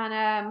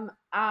 And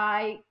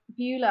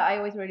Beulah I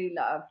always really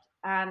loved.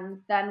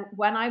 And then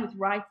when I was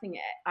writing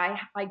it, I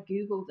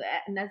Googled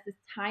it, and there's this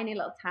tiny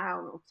little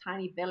town or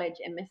tiny village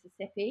in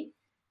Mississippi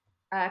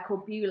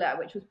called Beulah,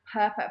 which was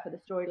perfect for the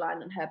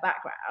storyline and her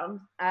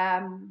background.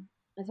 And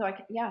so I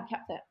kept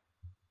it.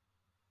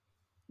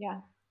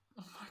 Yeah.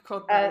 Oh my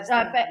god,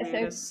 that is the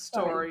weirdest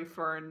sorry. story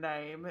for a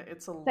name.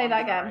 It's a Say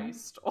that lingerie again.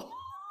 store.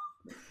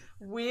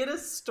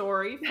 Weirdest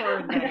story for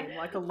a name,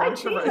 like a I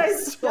see lingerie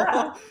those store.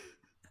 stuff.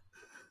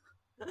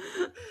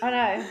 I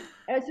know.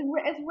 It's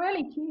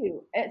really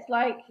cute. It's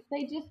like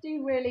they just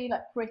do really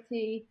like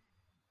pretty,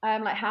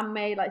 like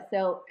handmade like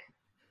silk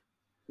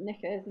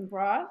knickers and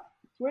bras.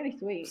 It's really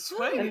sweet.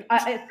 Sweet.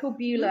 And, it's called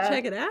Beulah.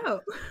 Check it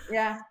out.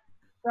 Yeah.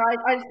 So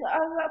I just thought,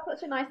 oh, that's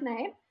such a nice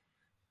name.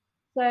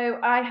 So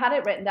I had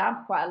it written down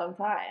for quite a long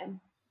time.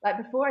 Like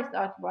before I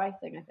started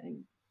writing, I think.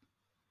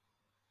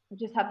 I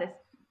just had this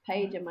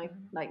page in my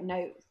like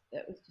notes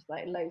that was just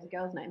like loads of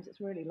girls' names.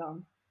 It's really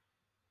long.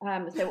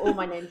 So all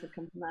my names have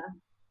come from there.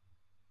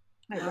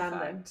 Like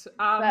random. So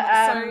are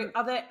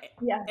there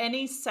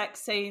any sex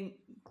scene?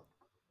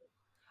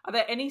 Are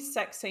there any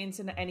sex scenes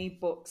in any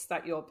books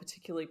that you're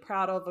particularly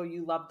proud of or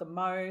you love the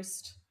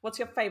most? What's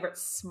your favorite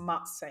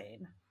smut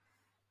scene?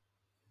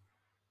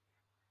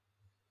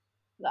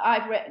 That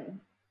I've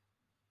written.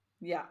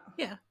 Yeah.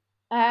 Yeah.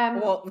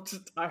 Well,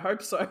 I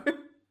hope so.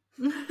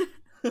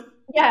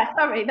 Yeah,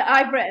 sorry, that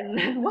I've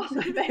written. What's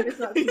my favourite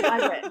smut scene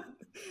I've written?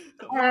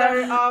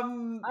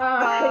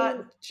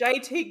 That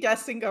JT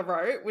Gessinger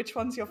wrote. Which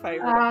one's your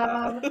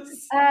favourite?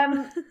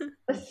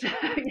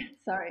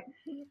 Sorry.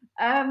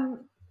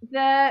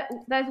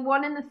 There's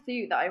one in The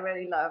Suit that I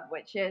really love,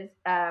 which is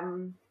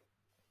the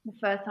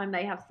first time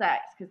they have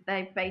sex, because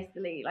they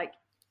basically like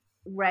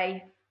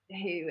Ray,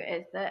 who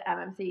is the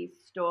MMC,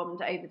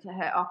 stormed over to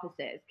her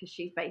offices because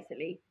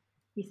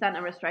he sent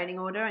a restraining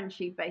order and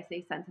she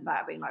basically sent him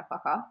back being like,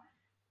 fuck off.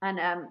 And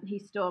he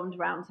stormed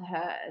around to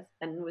hers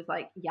and was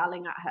like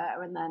yelling at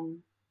her, and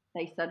then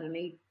they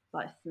suddenly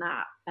like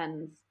snap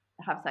and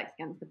have sex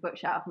against the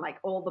bookshelf, and like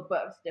all the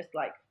books just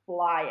like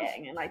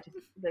flying, and like just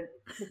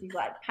because he's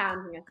like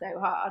pounding her so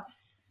hard.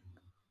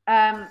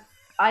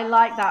 I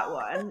like that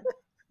one.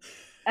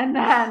 And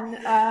then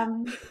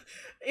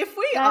if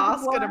we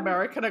ask an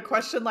American a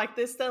question like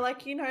this, they're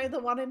like, the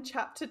one in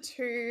chapter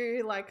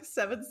 2, like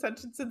 7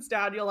 sentences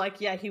down, you're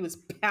like, yeah, he was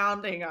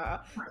pounding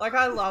her. Like,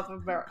 I love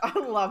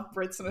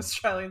Brits and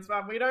Australians,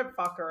 man. We don't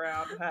fuck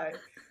around, hey.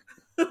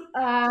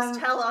 Just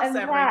tell us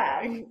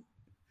everything.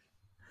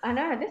 I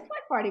know, this is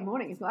like Friday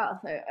morning as well,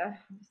 so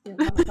just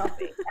didn't have a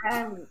coffee.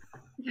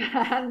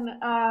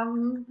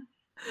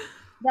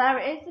 There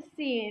is a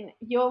scene,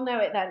 you'll know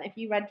it then if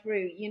you read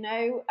through,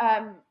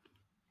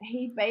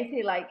 he's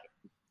basically like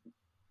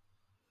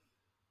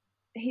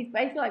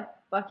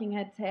fucking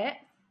her tits.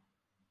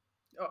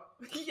 Oh,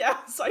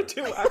 yes, I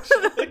do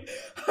actually.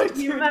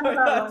 You remember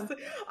that one?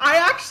 I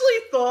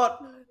actually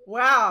thought,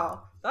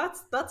 wow,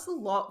 that's a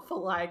lot for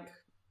like.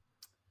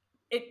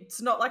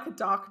 It's not like a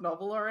dark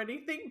novel or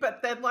anything,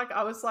 but then like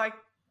I was like,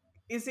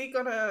 is he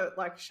gonna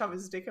like shove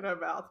his dick in her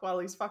mouth while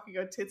he's fucking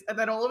her tits? And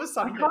then all of a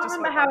sudden, I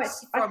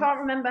can't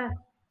remember.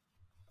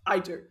 I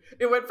do.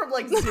 It went from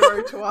like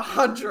 0 to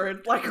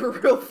 100 like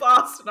real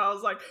fast, and I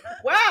was like,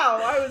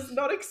 wow, I was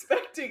not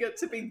expecting it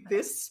to be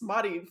this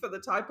smutty for the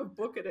type of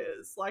book it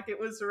is. Like, it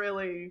was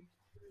really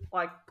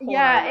like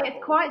level. It's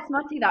quite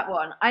smutty, that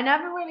one. I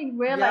never really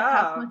realized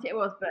how smutty it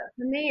was, but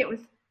for me it was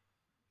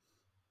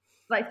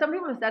like, some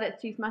people have said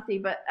it's too smutty,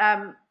 but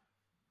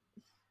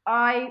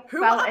I who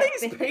felt are it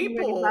these people?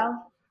 Really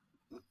well.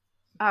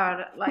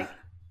 Like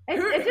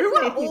who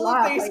are all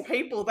of these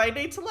people? They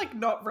need to like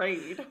not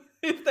read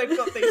if they've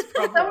got these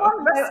problems. Someone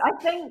wrote,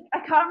 I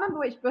can't remember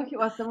which book it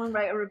was. Someone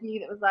wrote a review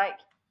that was like,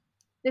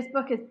 this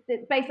book is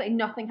basically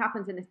nothing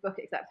happens in this book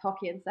except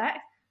hockey and sex.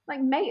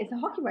 Like, mate, it's a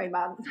hockey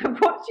romance.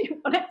 What do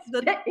you want it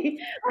to be?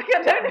 Like,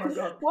 I don't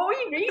know. What were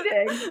you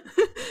reading?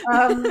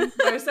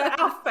 Those are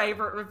our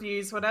favourite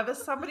reviews. Whenever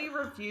somebody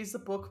reviews a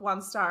book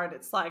 1 star and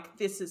it's like,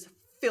 this is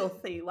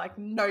filthy, like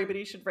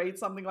nobody should read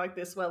something like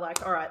this, we're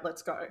like, all right,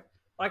 let's go.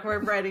 Like, we're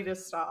ready to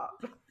start.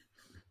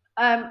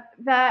 There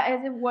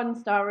is a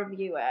 1-star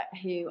reviewer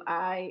who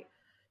I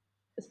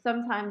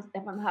sometimes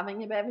if I'm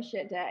having a bit of a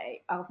shit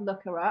day, I'll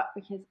look her up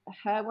because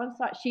her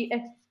 1-star, she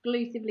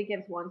exclusively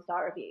gives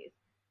 1-star reviews.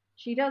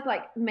 She does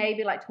like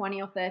maybe like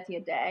 20 or 30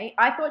 a day.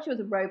 I thought she was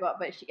a robot,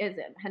 but she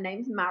isn't. Her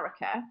name's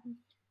Marika.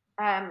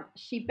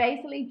 She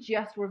basically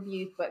just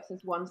reviews books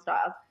as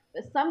 1-stars,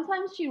 but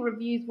sometimes she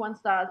reviews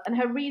 1-stars, and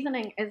her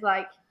reasoning is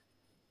like,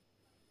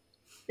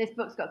 this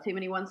book's got too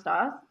many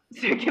 1-stars,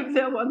 so it gives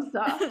it a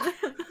 1-star.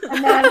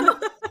 And then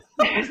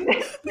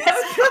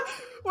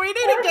we need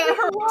to get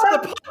her to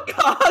the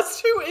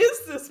podcast. Who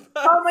is this person?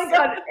 Oh my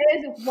god,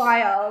 it is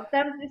wild.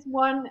 There was this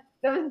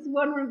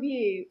one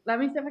review. Let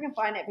me see if I can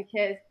find it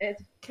because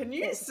it's. Can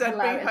you it's send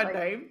hilarious. me her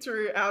name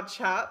through our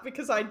chat,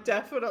 because I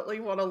definitely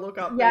want to look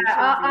up. Yeah, these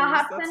I'll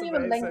have to reviews. send you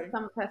That's a link amazing. to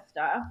some of her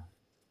stuff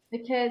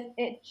because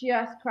it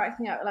just cracks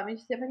me up. Let me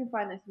just see if I can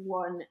find this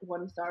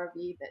one-star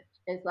review that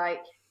is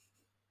like.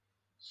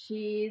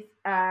 She's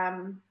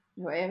oh,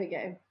 here we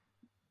go.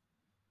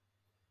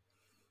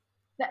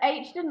 The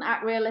H didn't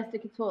act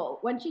realistic at all.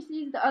 When she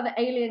sees the other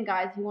alien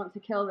guys who want to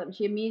kill them,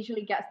 she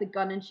immediately gets the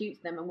gun and shoots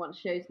them and once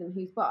shows them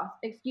who's boss.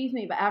 Excuse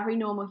me, but every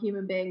normal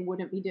human being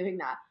wouldn't be doing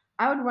that.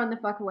 I would run the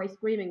fuck away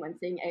screaming when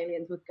seeing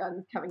aliens with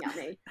guns coming at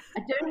me. I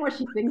don't know what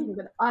she's thinking,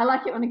 but I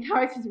like it when a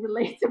character's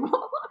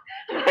relatable.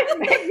 Like,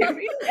 maybe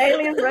reading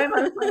aliens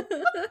romance, like,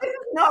 this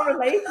is not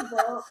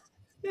relatable.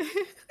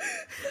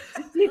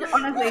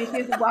 Honestly,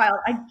 she was wild.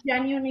 I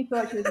genuinely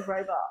thought she was a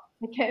robot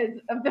because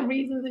of the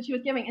reasons that she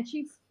was giving, and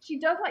she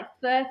does like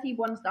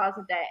 31 stars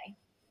a day.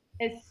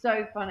 It's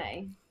so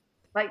funny.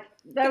 Like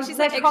she's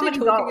like actually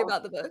talking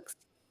about the books.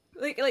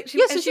 Like she,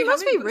 yeah, so she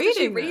must be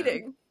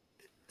reading.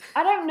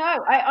 I don't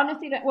know. I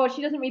honestly don't. Well,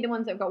 she doesn't read the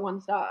ones that have got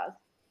 1 star.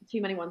 Too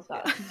many 1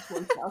 stars. Just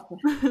 1 star.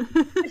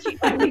 She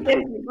only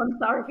gives me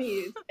 1-star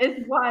reviews.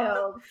 It's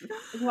wild.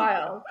 It's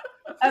wild.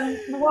 What I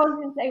was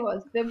going to say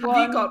was Have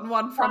you gotten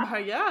one from her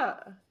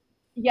yet?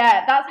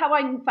 Yeah, that's how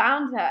I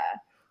found her.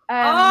 Oh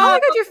my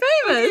god, you're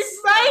famous!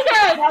 You made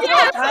it!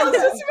 Yes, I was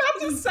just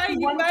about to say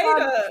you made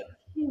it.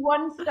 She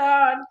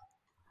 1-starred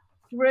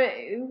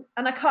through,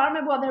 and I can't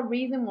remember what their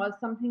reason was.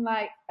 Something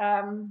like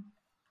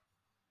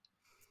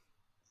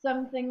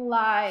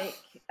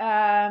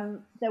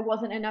there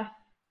wasn't enough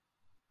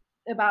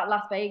about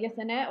Las Vegas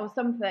in it, or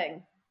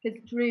something. Because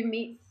Drew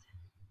meets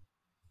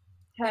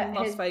her in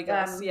Las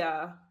Vegas.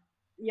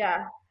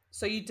 Yeah.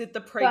 So you did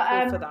the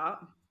prequel for that.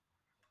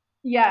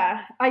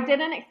 Yeah, I did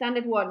an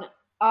extended one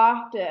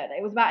after.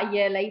 It was about a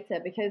year later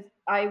because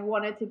I'd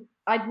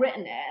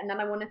written it and then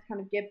I wanted to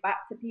kind of give it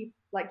back to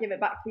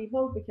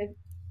people because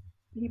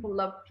people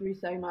love Drew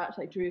so much.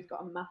 Like Drew's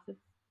got a massive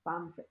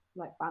fan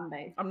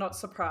base. I'm not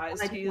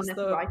surprised. He's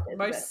the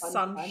most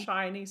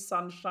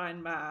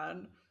sunshine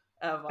man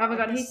ever. Oh my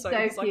god, he's so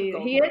cute.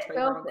 Like he is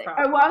filthy.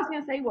 Oh, what I was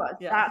going to say was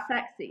that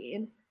sex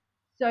scene.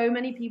 So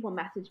many people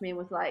messaged me and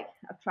was like,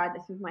 I've tried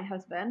this with my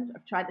husband.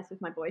 I've tried this with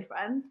my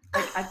boyfriend.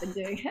 Like, I've been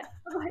doing it.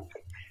 I'm like,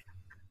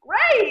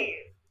 great.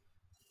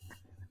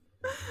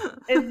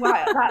 It's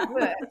wild. That's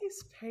it.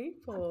 These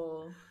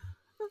people.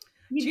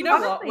 Do you know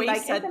what? We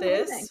said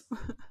this.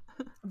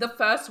 The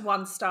first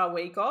 1-star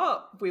we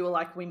got, we were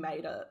like, we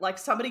made it. Like,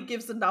 somebody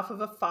gives enough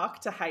of a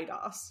fuck to hate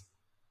us.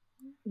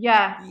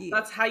 Yeah.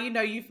 That's how you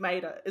know you've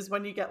made it, is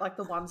when you get like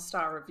the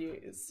 1-star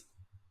reviews.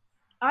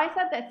 I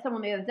said that to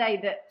someone the other day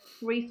that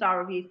 3-star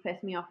reviews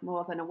piss me off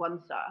more than a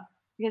 1-star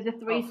because a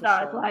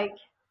 3-star is like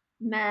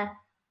meh.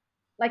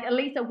 Like at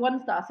least a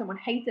 1-star, someone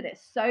hated it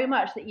so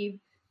much that you've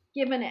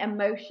given it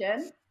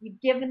emotion.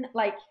 You've given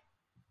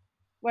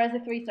whereas a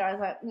 3-star is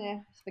like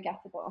it's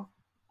forgettable.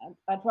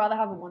 I'd rather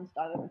have a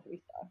 1-star than a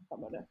 3-star. If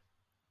I'm honest.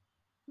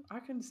 I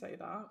can say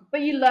that. But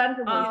you learn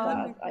from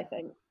 1-stars, I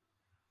think.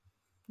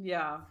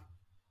 Yeah.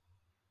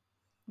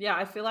 Yeah,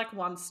 I feel like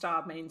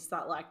 1-star means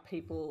that like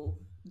people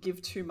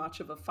give too much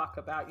of a fuck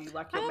about you.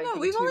 Like you're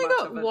making we've too only much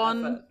got of an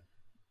one. effort.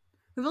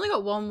 We've only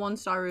got one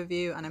 1-star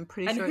review, and I'm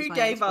pretty sure it's my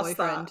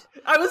ex-boyfriend. Us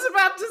that? I was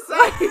about to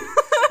say.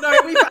 No,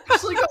 we've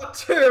actually got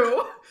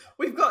 2.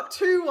 We've got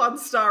 2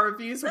 1-star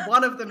reviews.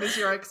 One of them is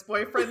your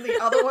ex-boyfriend.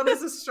 The other one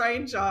is a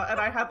stranger, and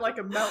I had like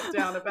a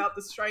meltdown about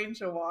the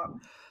stranger one.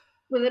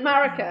 Was it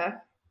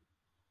Marika?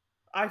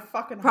 I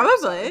fucking hope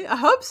probably. So. I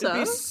hope so.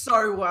 It'd be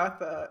so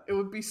worth it. It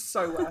would be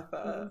so worth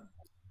it.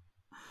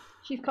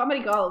 She's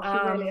comedy gold. She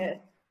really is.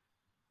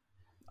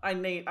 I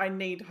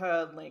need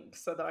her link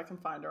so that I can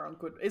find her on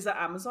Is it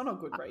Amazon or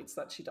Goodreads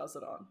that she does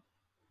it on?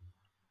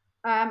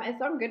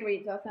 It's on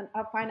Goodreads.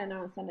 I'll find it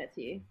now and send it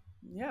to you.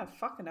 Yeah,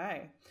 fucking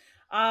A.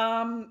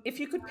 If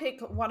you could pick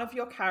one of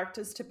your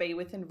characters to be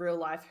with in real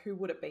life, who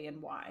would it be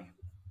and why?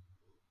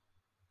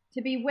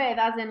 To be with,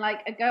 as in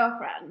like a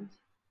girlfriend?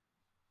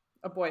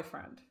 A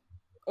boyfriend.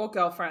 Or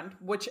girlfriend,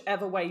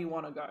 whichever way you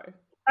want to go.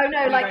 Oh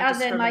no, we like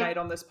as in like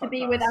on this to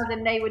be with, as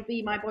in they would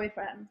be my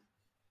boyfriend.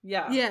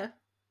 Yeah. Yeah.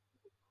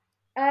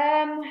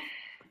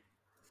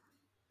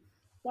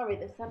 Sorry,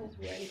 the sun is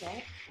really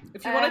bright.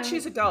 If you want to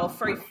choose a girl,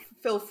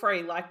 feel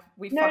free. Like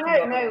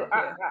No.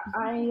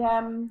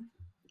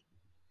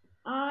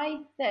 I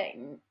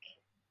think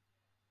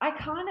I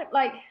kind of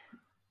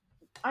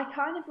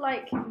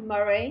like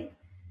Murray.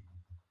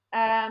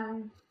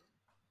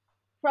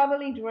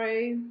 probably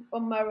Drew or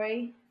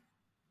Murray,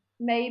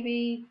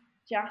 maybe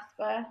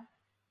Jasper.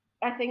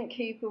 I think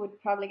Cooper would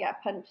probably get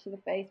a punch to the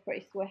face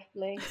pretty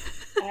swiftly.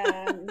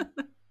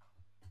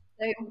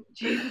 So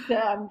Jupiter,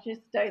 I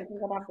just don't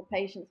think I'd have the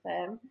patience for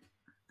him.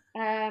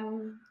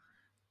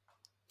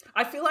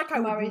 I feel like I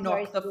Murray's would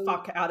knock the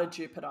fuck out of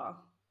Jupiter.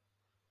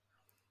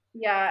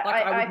 Yeah,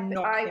 like I would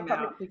knock him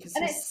out because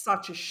he's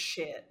such a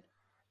shit.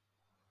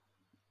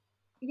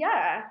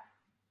 Yeah,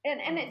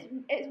 and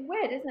it's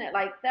weird, isn't it?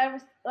 Like there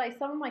was like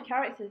some of my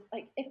characters,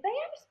 like if they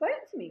ever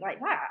spoke to me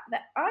like that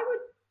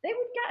they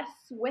would get a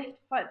swift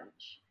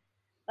punch.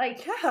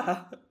 Like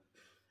yeah,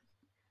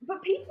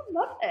 but people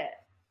love it.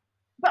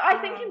 But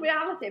I think in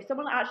reality, if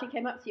someone actually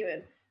came up to you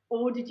and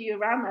ordered you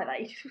around there,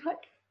 like, you'd just be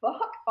like,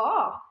 fuck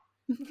off.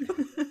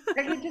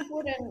 Like, you just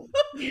wouldn't,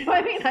 you know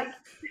what I mean? Like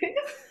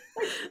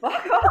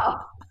fuck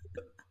off.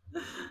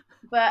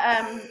 But,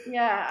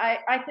 yeah,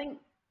 I think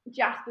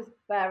Jasper's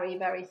very,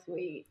 very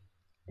sweet.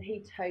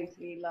 He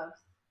totally loves.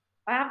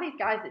 I have these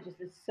guys that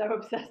just are so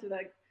obsessed with,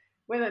 like,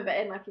 women, but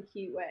in, like, a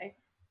cute way.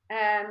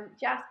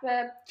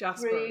 Jasper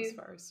Drew, is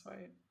very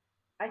sweet.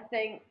 I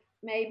think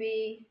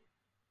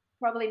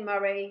probably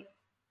Murray.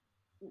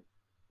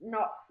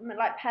 Not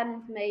like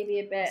Penn's maybe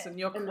a bit. Listen,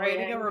 you're annoying.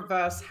 creating a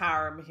reverse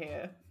harem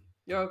here.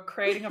 You're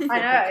creating a flip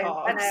I of know.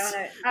 cocks.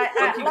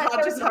 Like you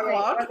can't just have one.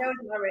 I'll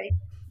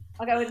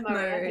go with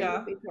Murray.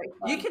 Yeah.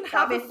 You can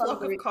have a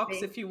flock of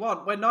cocks if you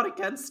want. We're not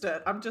against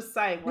it. I'm just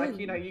saying, like,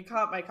 you know, you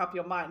can't make up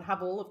your mind.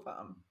 Have all of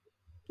them.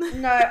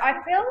 No, I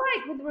feel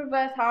like with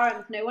reverse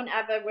harems, no one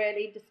ever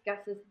really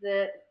discusses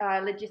the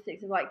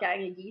logistics of like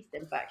getting a yeast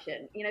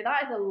infection. You know,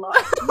 that is a lot.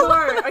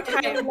 No,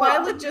 okay. My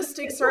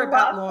logistics are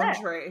about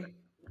laundry.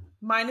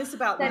 Mine is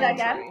about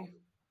laundry.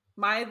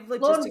 My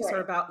logistics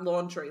are about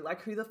laundry.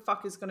 Like, who the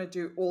fuck is going to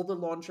do all the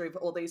laundry for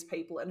all these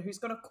people? And who's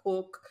going to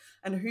cook?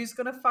 And who's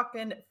going to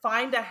fucking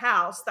find a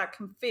house that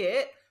can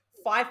fit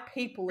 5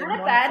 people in one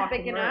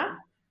fucking room?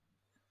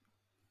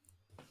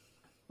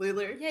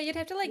 Lulu? Yeah, you'd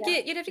have to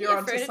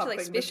get furniture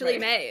like specially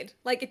made.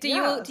 Like, do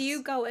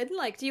you go in,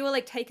 like, do you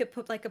like take a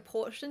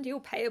portion? Do you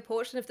pay a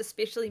portion of the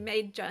specially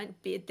made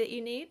giant bed that you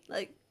need?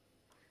 Like,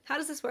 how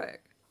does this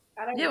work?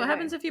 What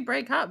happens if you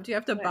break up? Do you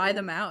have to buy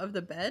them out of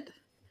the bed?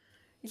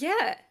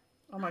 Yeah.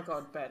 Oh my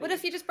god, Betty. What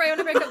if you just want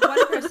to break up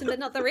one person but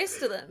not the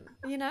rest of them?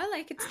 You know,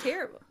 like, it's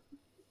terrible.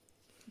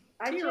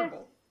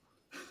 Terrible.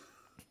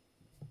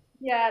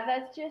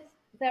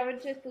 There are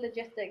just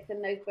logistics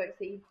in those books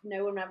that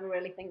no one ever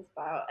really thinks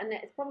about, and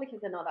it's probably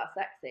because they're not that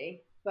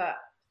sexy. But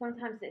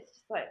sometimes it's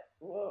just like,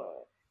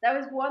 whoa. There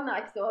was one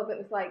that I saw that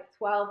was like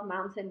 12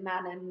 mountain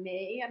men and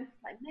me, and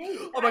it's like,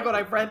 maybe. Oh my god,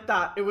 I read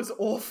that. It was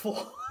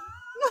awful.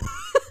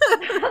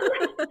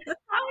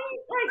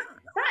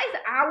 That is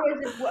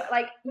hours of work.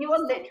 Like, you are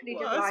literally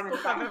just lying in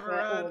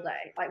Frankfurt all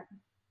day. Like,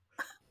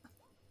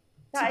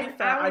 that is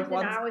hours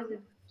and hours of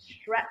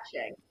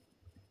stretching.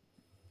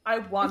 I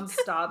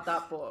one-starred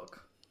that book.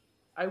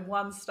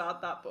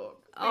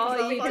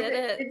 Oh, you did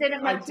it.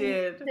 I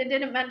did. They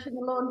didn't mention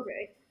the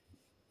laundry.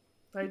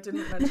 They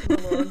didn't mention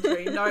the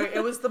laundry. No,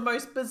 it was the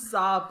most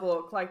bizarre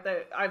book. Like,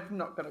 I'm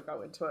not going to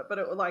go into it, but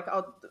it was like,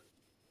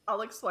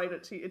 I'll explain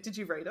it to you. Did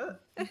you read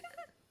it?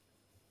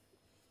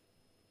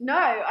 No,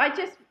 I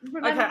just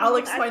remember. Okay, I'll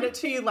explain it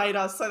to you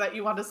later so that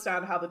you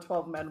understand how the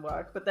 12 men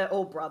work, but they're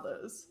all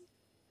brothers.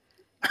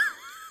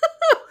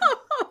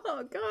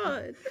 Oh,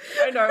 God.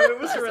 I know, it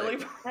was really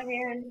bad. I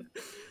mean,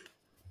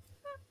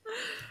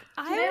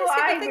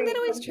 the thing that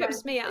always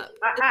trips me up.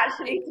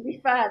 Actually, to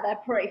be fair, they're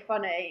pretty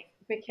funny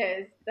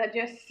because they're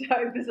just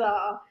so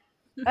bizarre.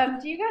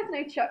 Do you guys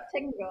know Chuck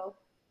Tingle?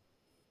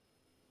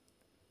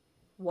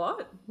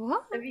 What?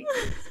 Oh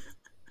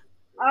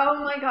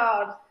my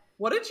god.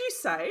 What did you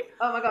say?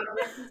 Oh my god.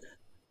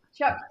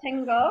 Chuck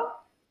Tingle?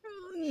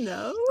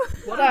 No.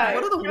 What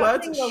are the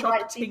words?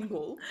 Chuck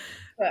Tingle?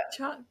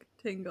 Chuck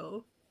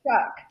Tingle.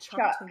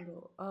 Chuck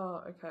Tingle.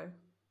 Oh, okay.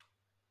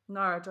 No,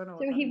 I don't know.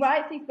 So he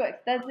writes these books.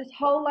 There's this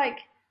whole like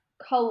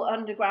cult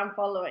underground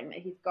following that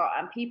he's got,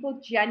 and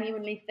people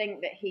genuinely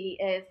think that he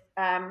is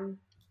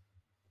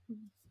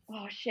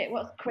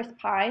what's Chris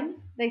Pine?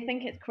 They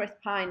think it's Chris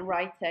Pine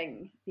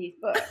writing these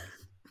books.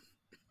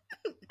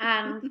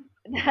 And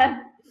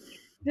then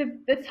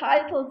the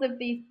titles of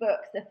these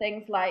books are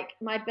things like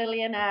My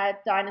Billionaire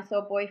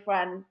Dinosaur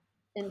Boyfriend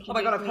Introduced Oh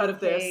my god, I've heard of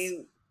this.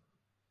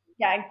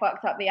 Getting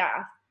Fucked Up the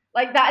Ass.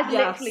 Like, that is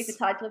literally the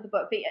title of the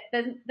book.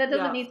 But there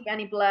doesn't need to be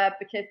any blurb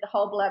because the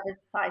whole blurb is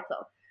the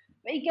title.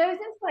 But he goes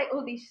into like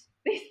all these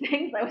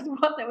things. There was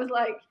one that was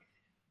like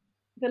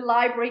the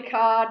library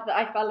card that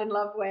I fell in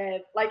love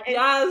with. Like,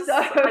 it's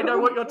so I know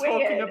what you're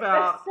talking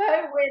about. It's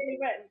so weirdly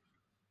written.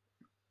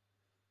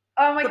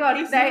 Oh my god,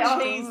 they are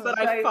cheese that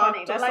so I fucked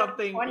funny. or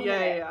something.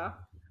 Yeah.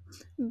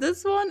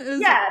 This one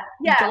is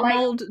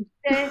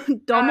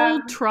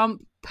Donald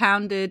Trump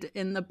pounded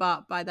in the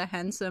butt by the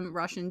handsome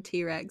Russian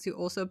T-Rex who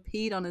also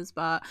peed on his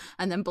butt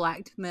and then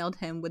blackmailed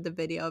him with the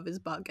video of his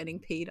butt getting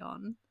peed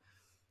on.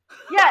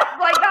 Yeah,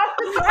 like, that's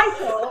the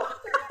title.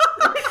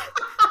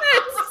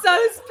 It's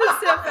so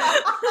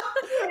specific.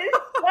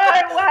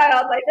 so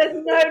wild. Like,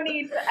 there's no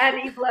need for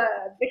any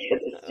blurb because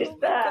it's just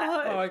there.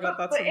 Oh my god,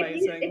 that's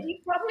amazing. If you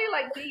probably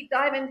like deep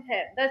dive into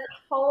him, there's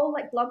a whole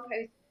like blog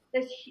post.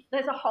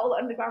 There's a whole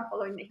underground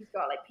following that he's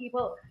got. Like,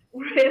 people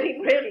really,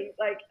 really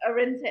like are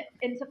into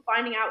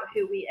finding out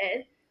who he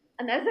is.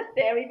 And there's a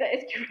theory that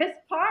it's Chris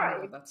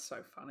Pine. Oh, that's so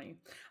funny.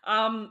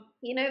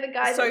 You know, the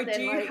guy. So,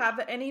 do you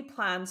have any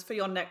plans for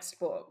your next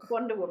book?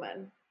 Wonder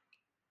Woman.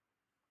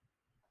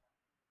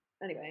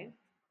 Anyway.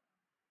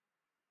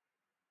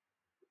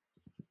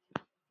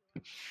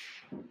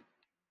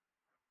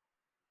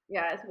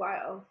 Yeah, it's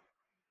wild.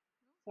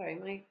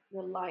 Sorry,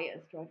 the light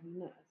is driving me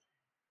nuts.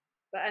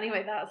 But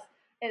anyway,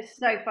 it's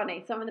so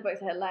funny. Some of the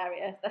books are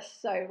hilarious. They're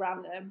so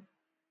random.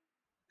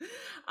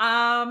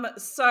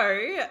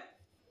 So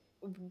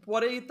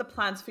what are the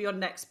plans for your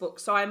next book?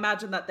 So I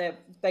imagine that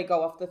they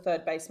go off the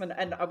third baseman,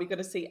 and are we going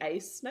to see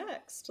Ace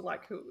next?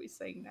 Like, who are we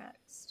seeing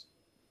next?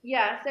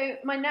 Yeah, so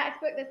my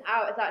next book that's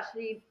out is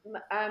actually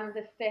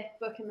the 5th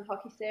book in the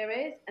hockey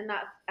series, and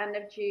that's end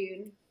of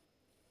June.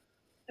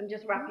 I'm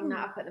just wrapping that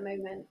up at the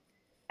moment.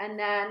 And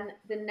then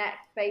the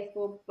next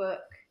baseball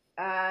book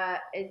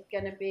is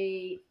going to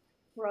be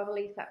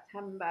probably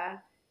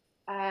September,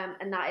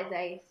 and that is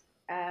Ace.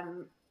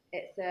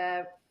 It's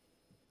a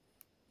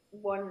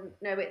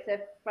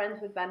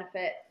Friends with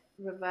Benefits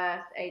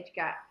reverse age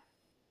gap.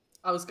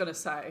 I was going to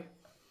say,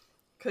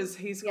 because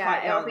he's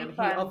quite young and he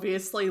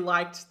obviously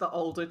liked the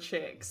older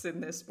chicks in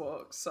this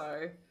book,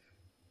 so...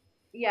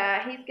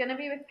 Yeah, he's going to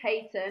be with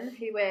Peyton,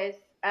 who is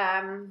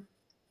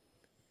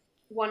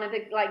one of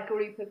the like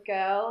group of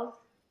girls.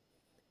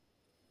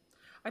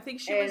 I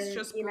think she was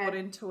just brought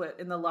into it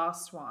in the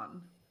last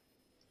one.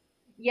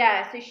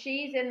 Yeah, so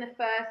she's in the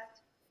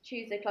first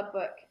Tuesday Club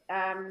book.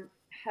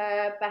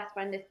 Her best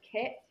friend is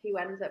Kit, who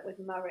ends up with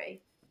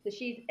Murray. So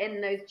she's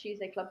in those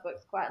Tuesday Club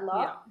books quite a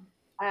lot.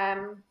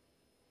 Yeah.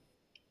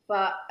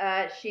 But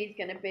she's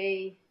going to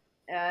be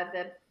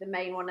the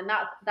main one, and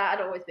that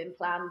had always been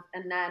planned.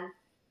 And then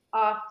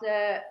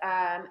after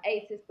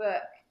Ace's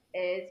book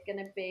is going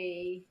to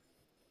be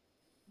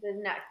the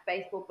next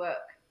baseball book,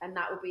 and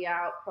that will be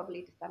out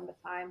probably December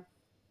time,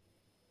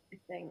 I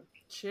think.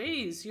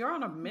 Jeez, you're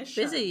on a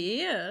mission. Busy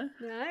year.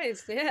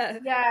 Nice, yeah.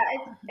 Yeah,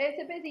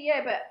 it's a busy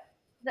year, but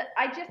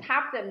I just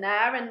have them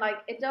there, and like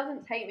it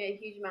doesn't take me a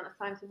huge amount of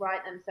time to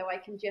write them, so I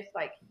can just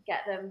like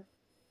get them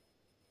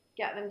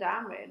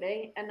down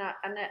really, and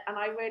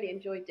I really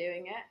enjoy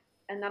doing it.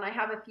 And then I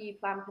have a few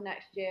planned for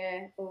next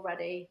year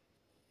already.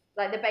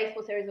 Like the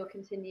baseball series will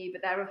continue,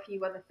 but there are a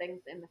few other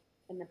things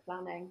in the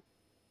planning,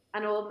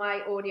 and all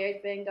my audio is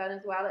being done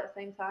as well at the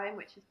same time,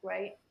 which is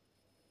great,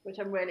 which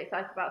I'm really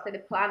excited about. So the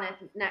plan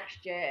is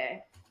next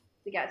year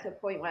to get to a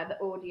point where the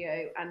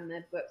audio and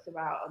the books are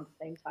out on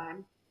the same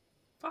time.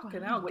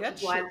 Fucking hell, which get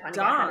is why I'm trying to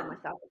done. get ahead of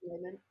myself at the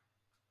moment.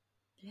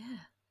 Yeah.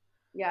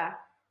 Yeah.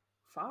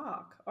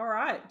 Fuck. All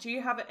right. Do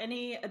you have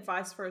any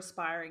advice for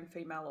aspiring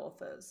female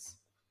authors?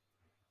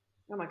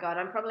 Oh my god,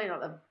 I'm probably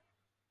not the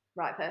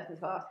right person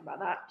to ask about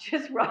that.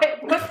 Just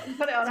write a book and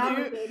put it on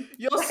Amazon.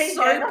 You're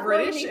so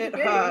British, it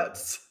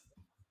hurts.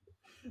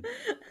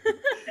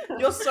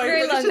 You're so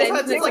British, it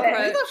hurts. It's like,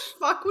 who the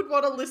fuck would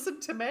want to listen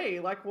to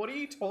me? Like, what are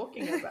you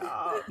talking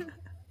about?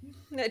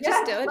 No,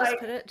 just do it. Just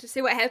put it. Just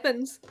see what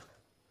happens.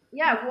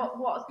 Yeah,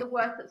 what's the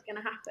worst that's going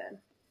to happen?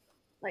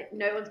 Like,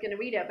 no one's going to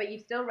read it, but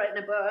you've still written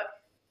a book.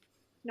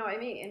 You know what I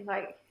mean?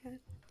 Like,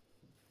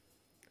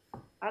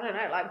 I don't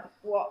know. Like,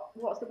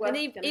 what's the worst?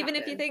 And even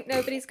if you think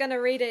nobody's going to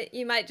read it,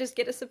 you might just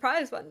get a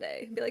surprise one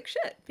day and be like,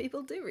 "Shit,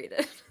 people do read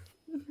it."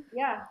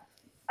 Yeah,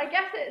 I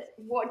guess it's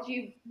what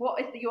is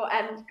your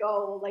end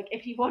goal? Like,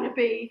 if you want to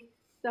be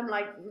some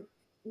like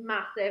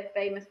massive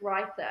famous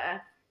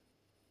writer,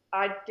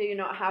 I do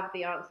not have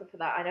the answer for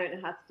that. I don't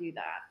know how to do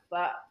that,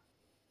 but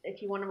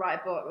if you want to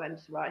write a book, then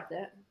just write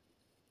it.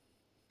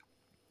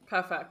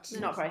 Perfect.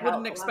 Not very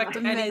Wouldn't helpful, expect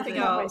anything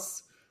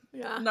else.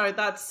 Yeah. No,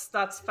 that's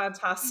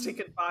fantastic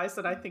advice,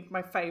 and I think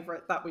my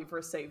favorite that we've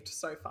received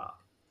so far.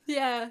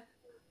 Yeah.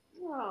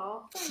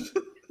 Oh.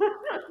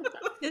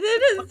 It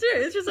is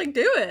true. It's just like,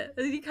 do it.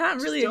 You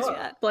can't really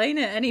explain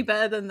it any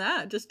better than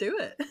that. Just do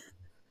it.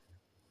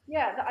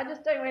 Yeah, I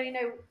just don't really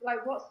know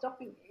like what's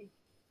stopping you.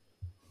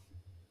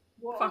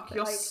 Fuck,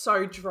 you're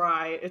so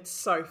dry. It's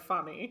so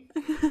funny.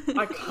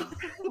 I can't.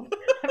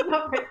 I'm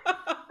not very...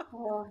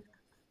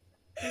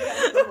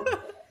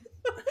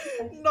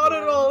 Not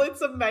at all.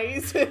 It's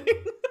amazing.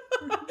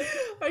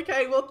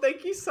 Okay, well,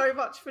 thank you so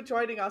much for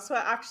joining us. We're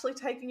actually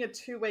taking a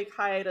 2-week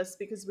hiatus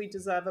because we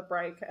deserve a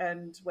break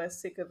and we're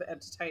sick of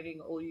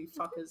entertaining all you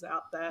fuckers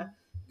out there.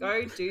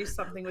 Go do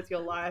something with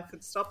your life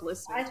and stop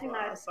listening to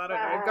us. I don't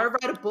know. Go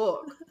write a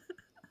book.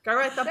 Go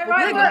write that book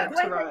you meant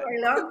to write.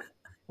 Very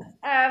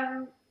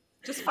long.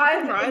 Just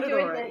fucking write it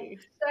already.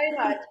 So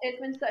much. It's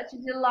been such a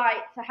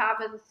delight to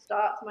have as a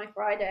start to my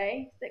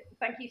Friday.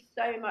 Thank you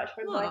so much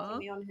for inviting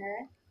me on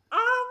here.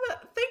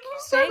 Thank you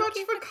so much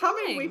for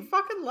coming. We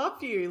fucking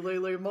love you,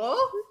 Lulu Moore.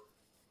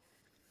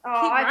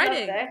 Oh, I loved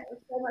it. It was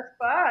so much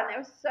fun. It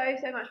was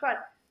so much fun.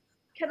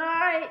 Can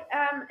I,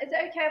 is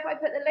it okay if I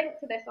put the link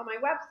to this on my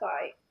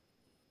website?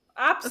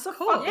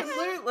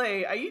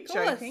 Absolutely. Are you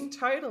joking?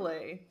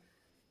 Totally.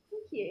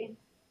 Thank you.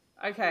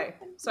 Okay,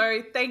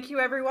 so thank you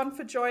everyone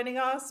for joining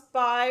us.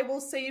 Bye.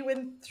 We'll see you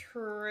in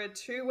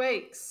 2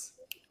 weeks.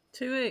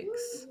 2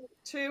 weeks.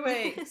 2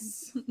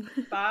 weeks.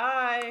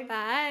 Bye.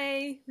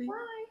 Bye.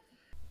 Bye.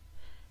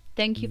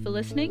 Thank you for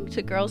listening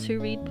to Girls Who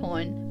Read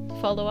Porn.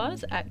 Follow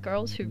us at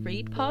Girls Who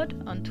Read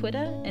Pod on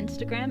Twitter,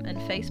 Instagram, and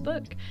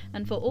Facebook.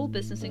 And for all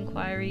business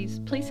inquiries,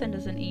 please send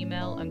us an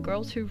email on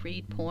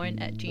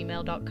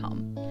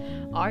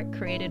girlswhoreadporn@gmail.com. Art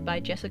created by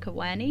Jessica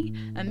Wanney,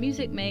 and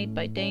music made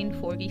by Dane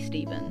Forgy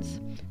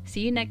Stevens.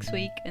 See you next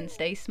week, and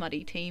stay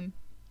smutty, team.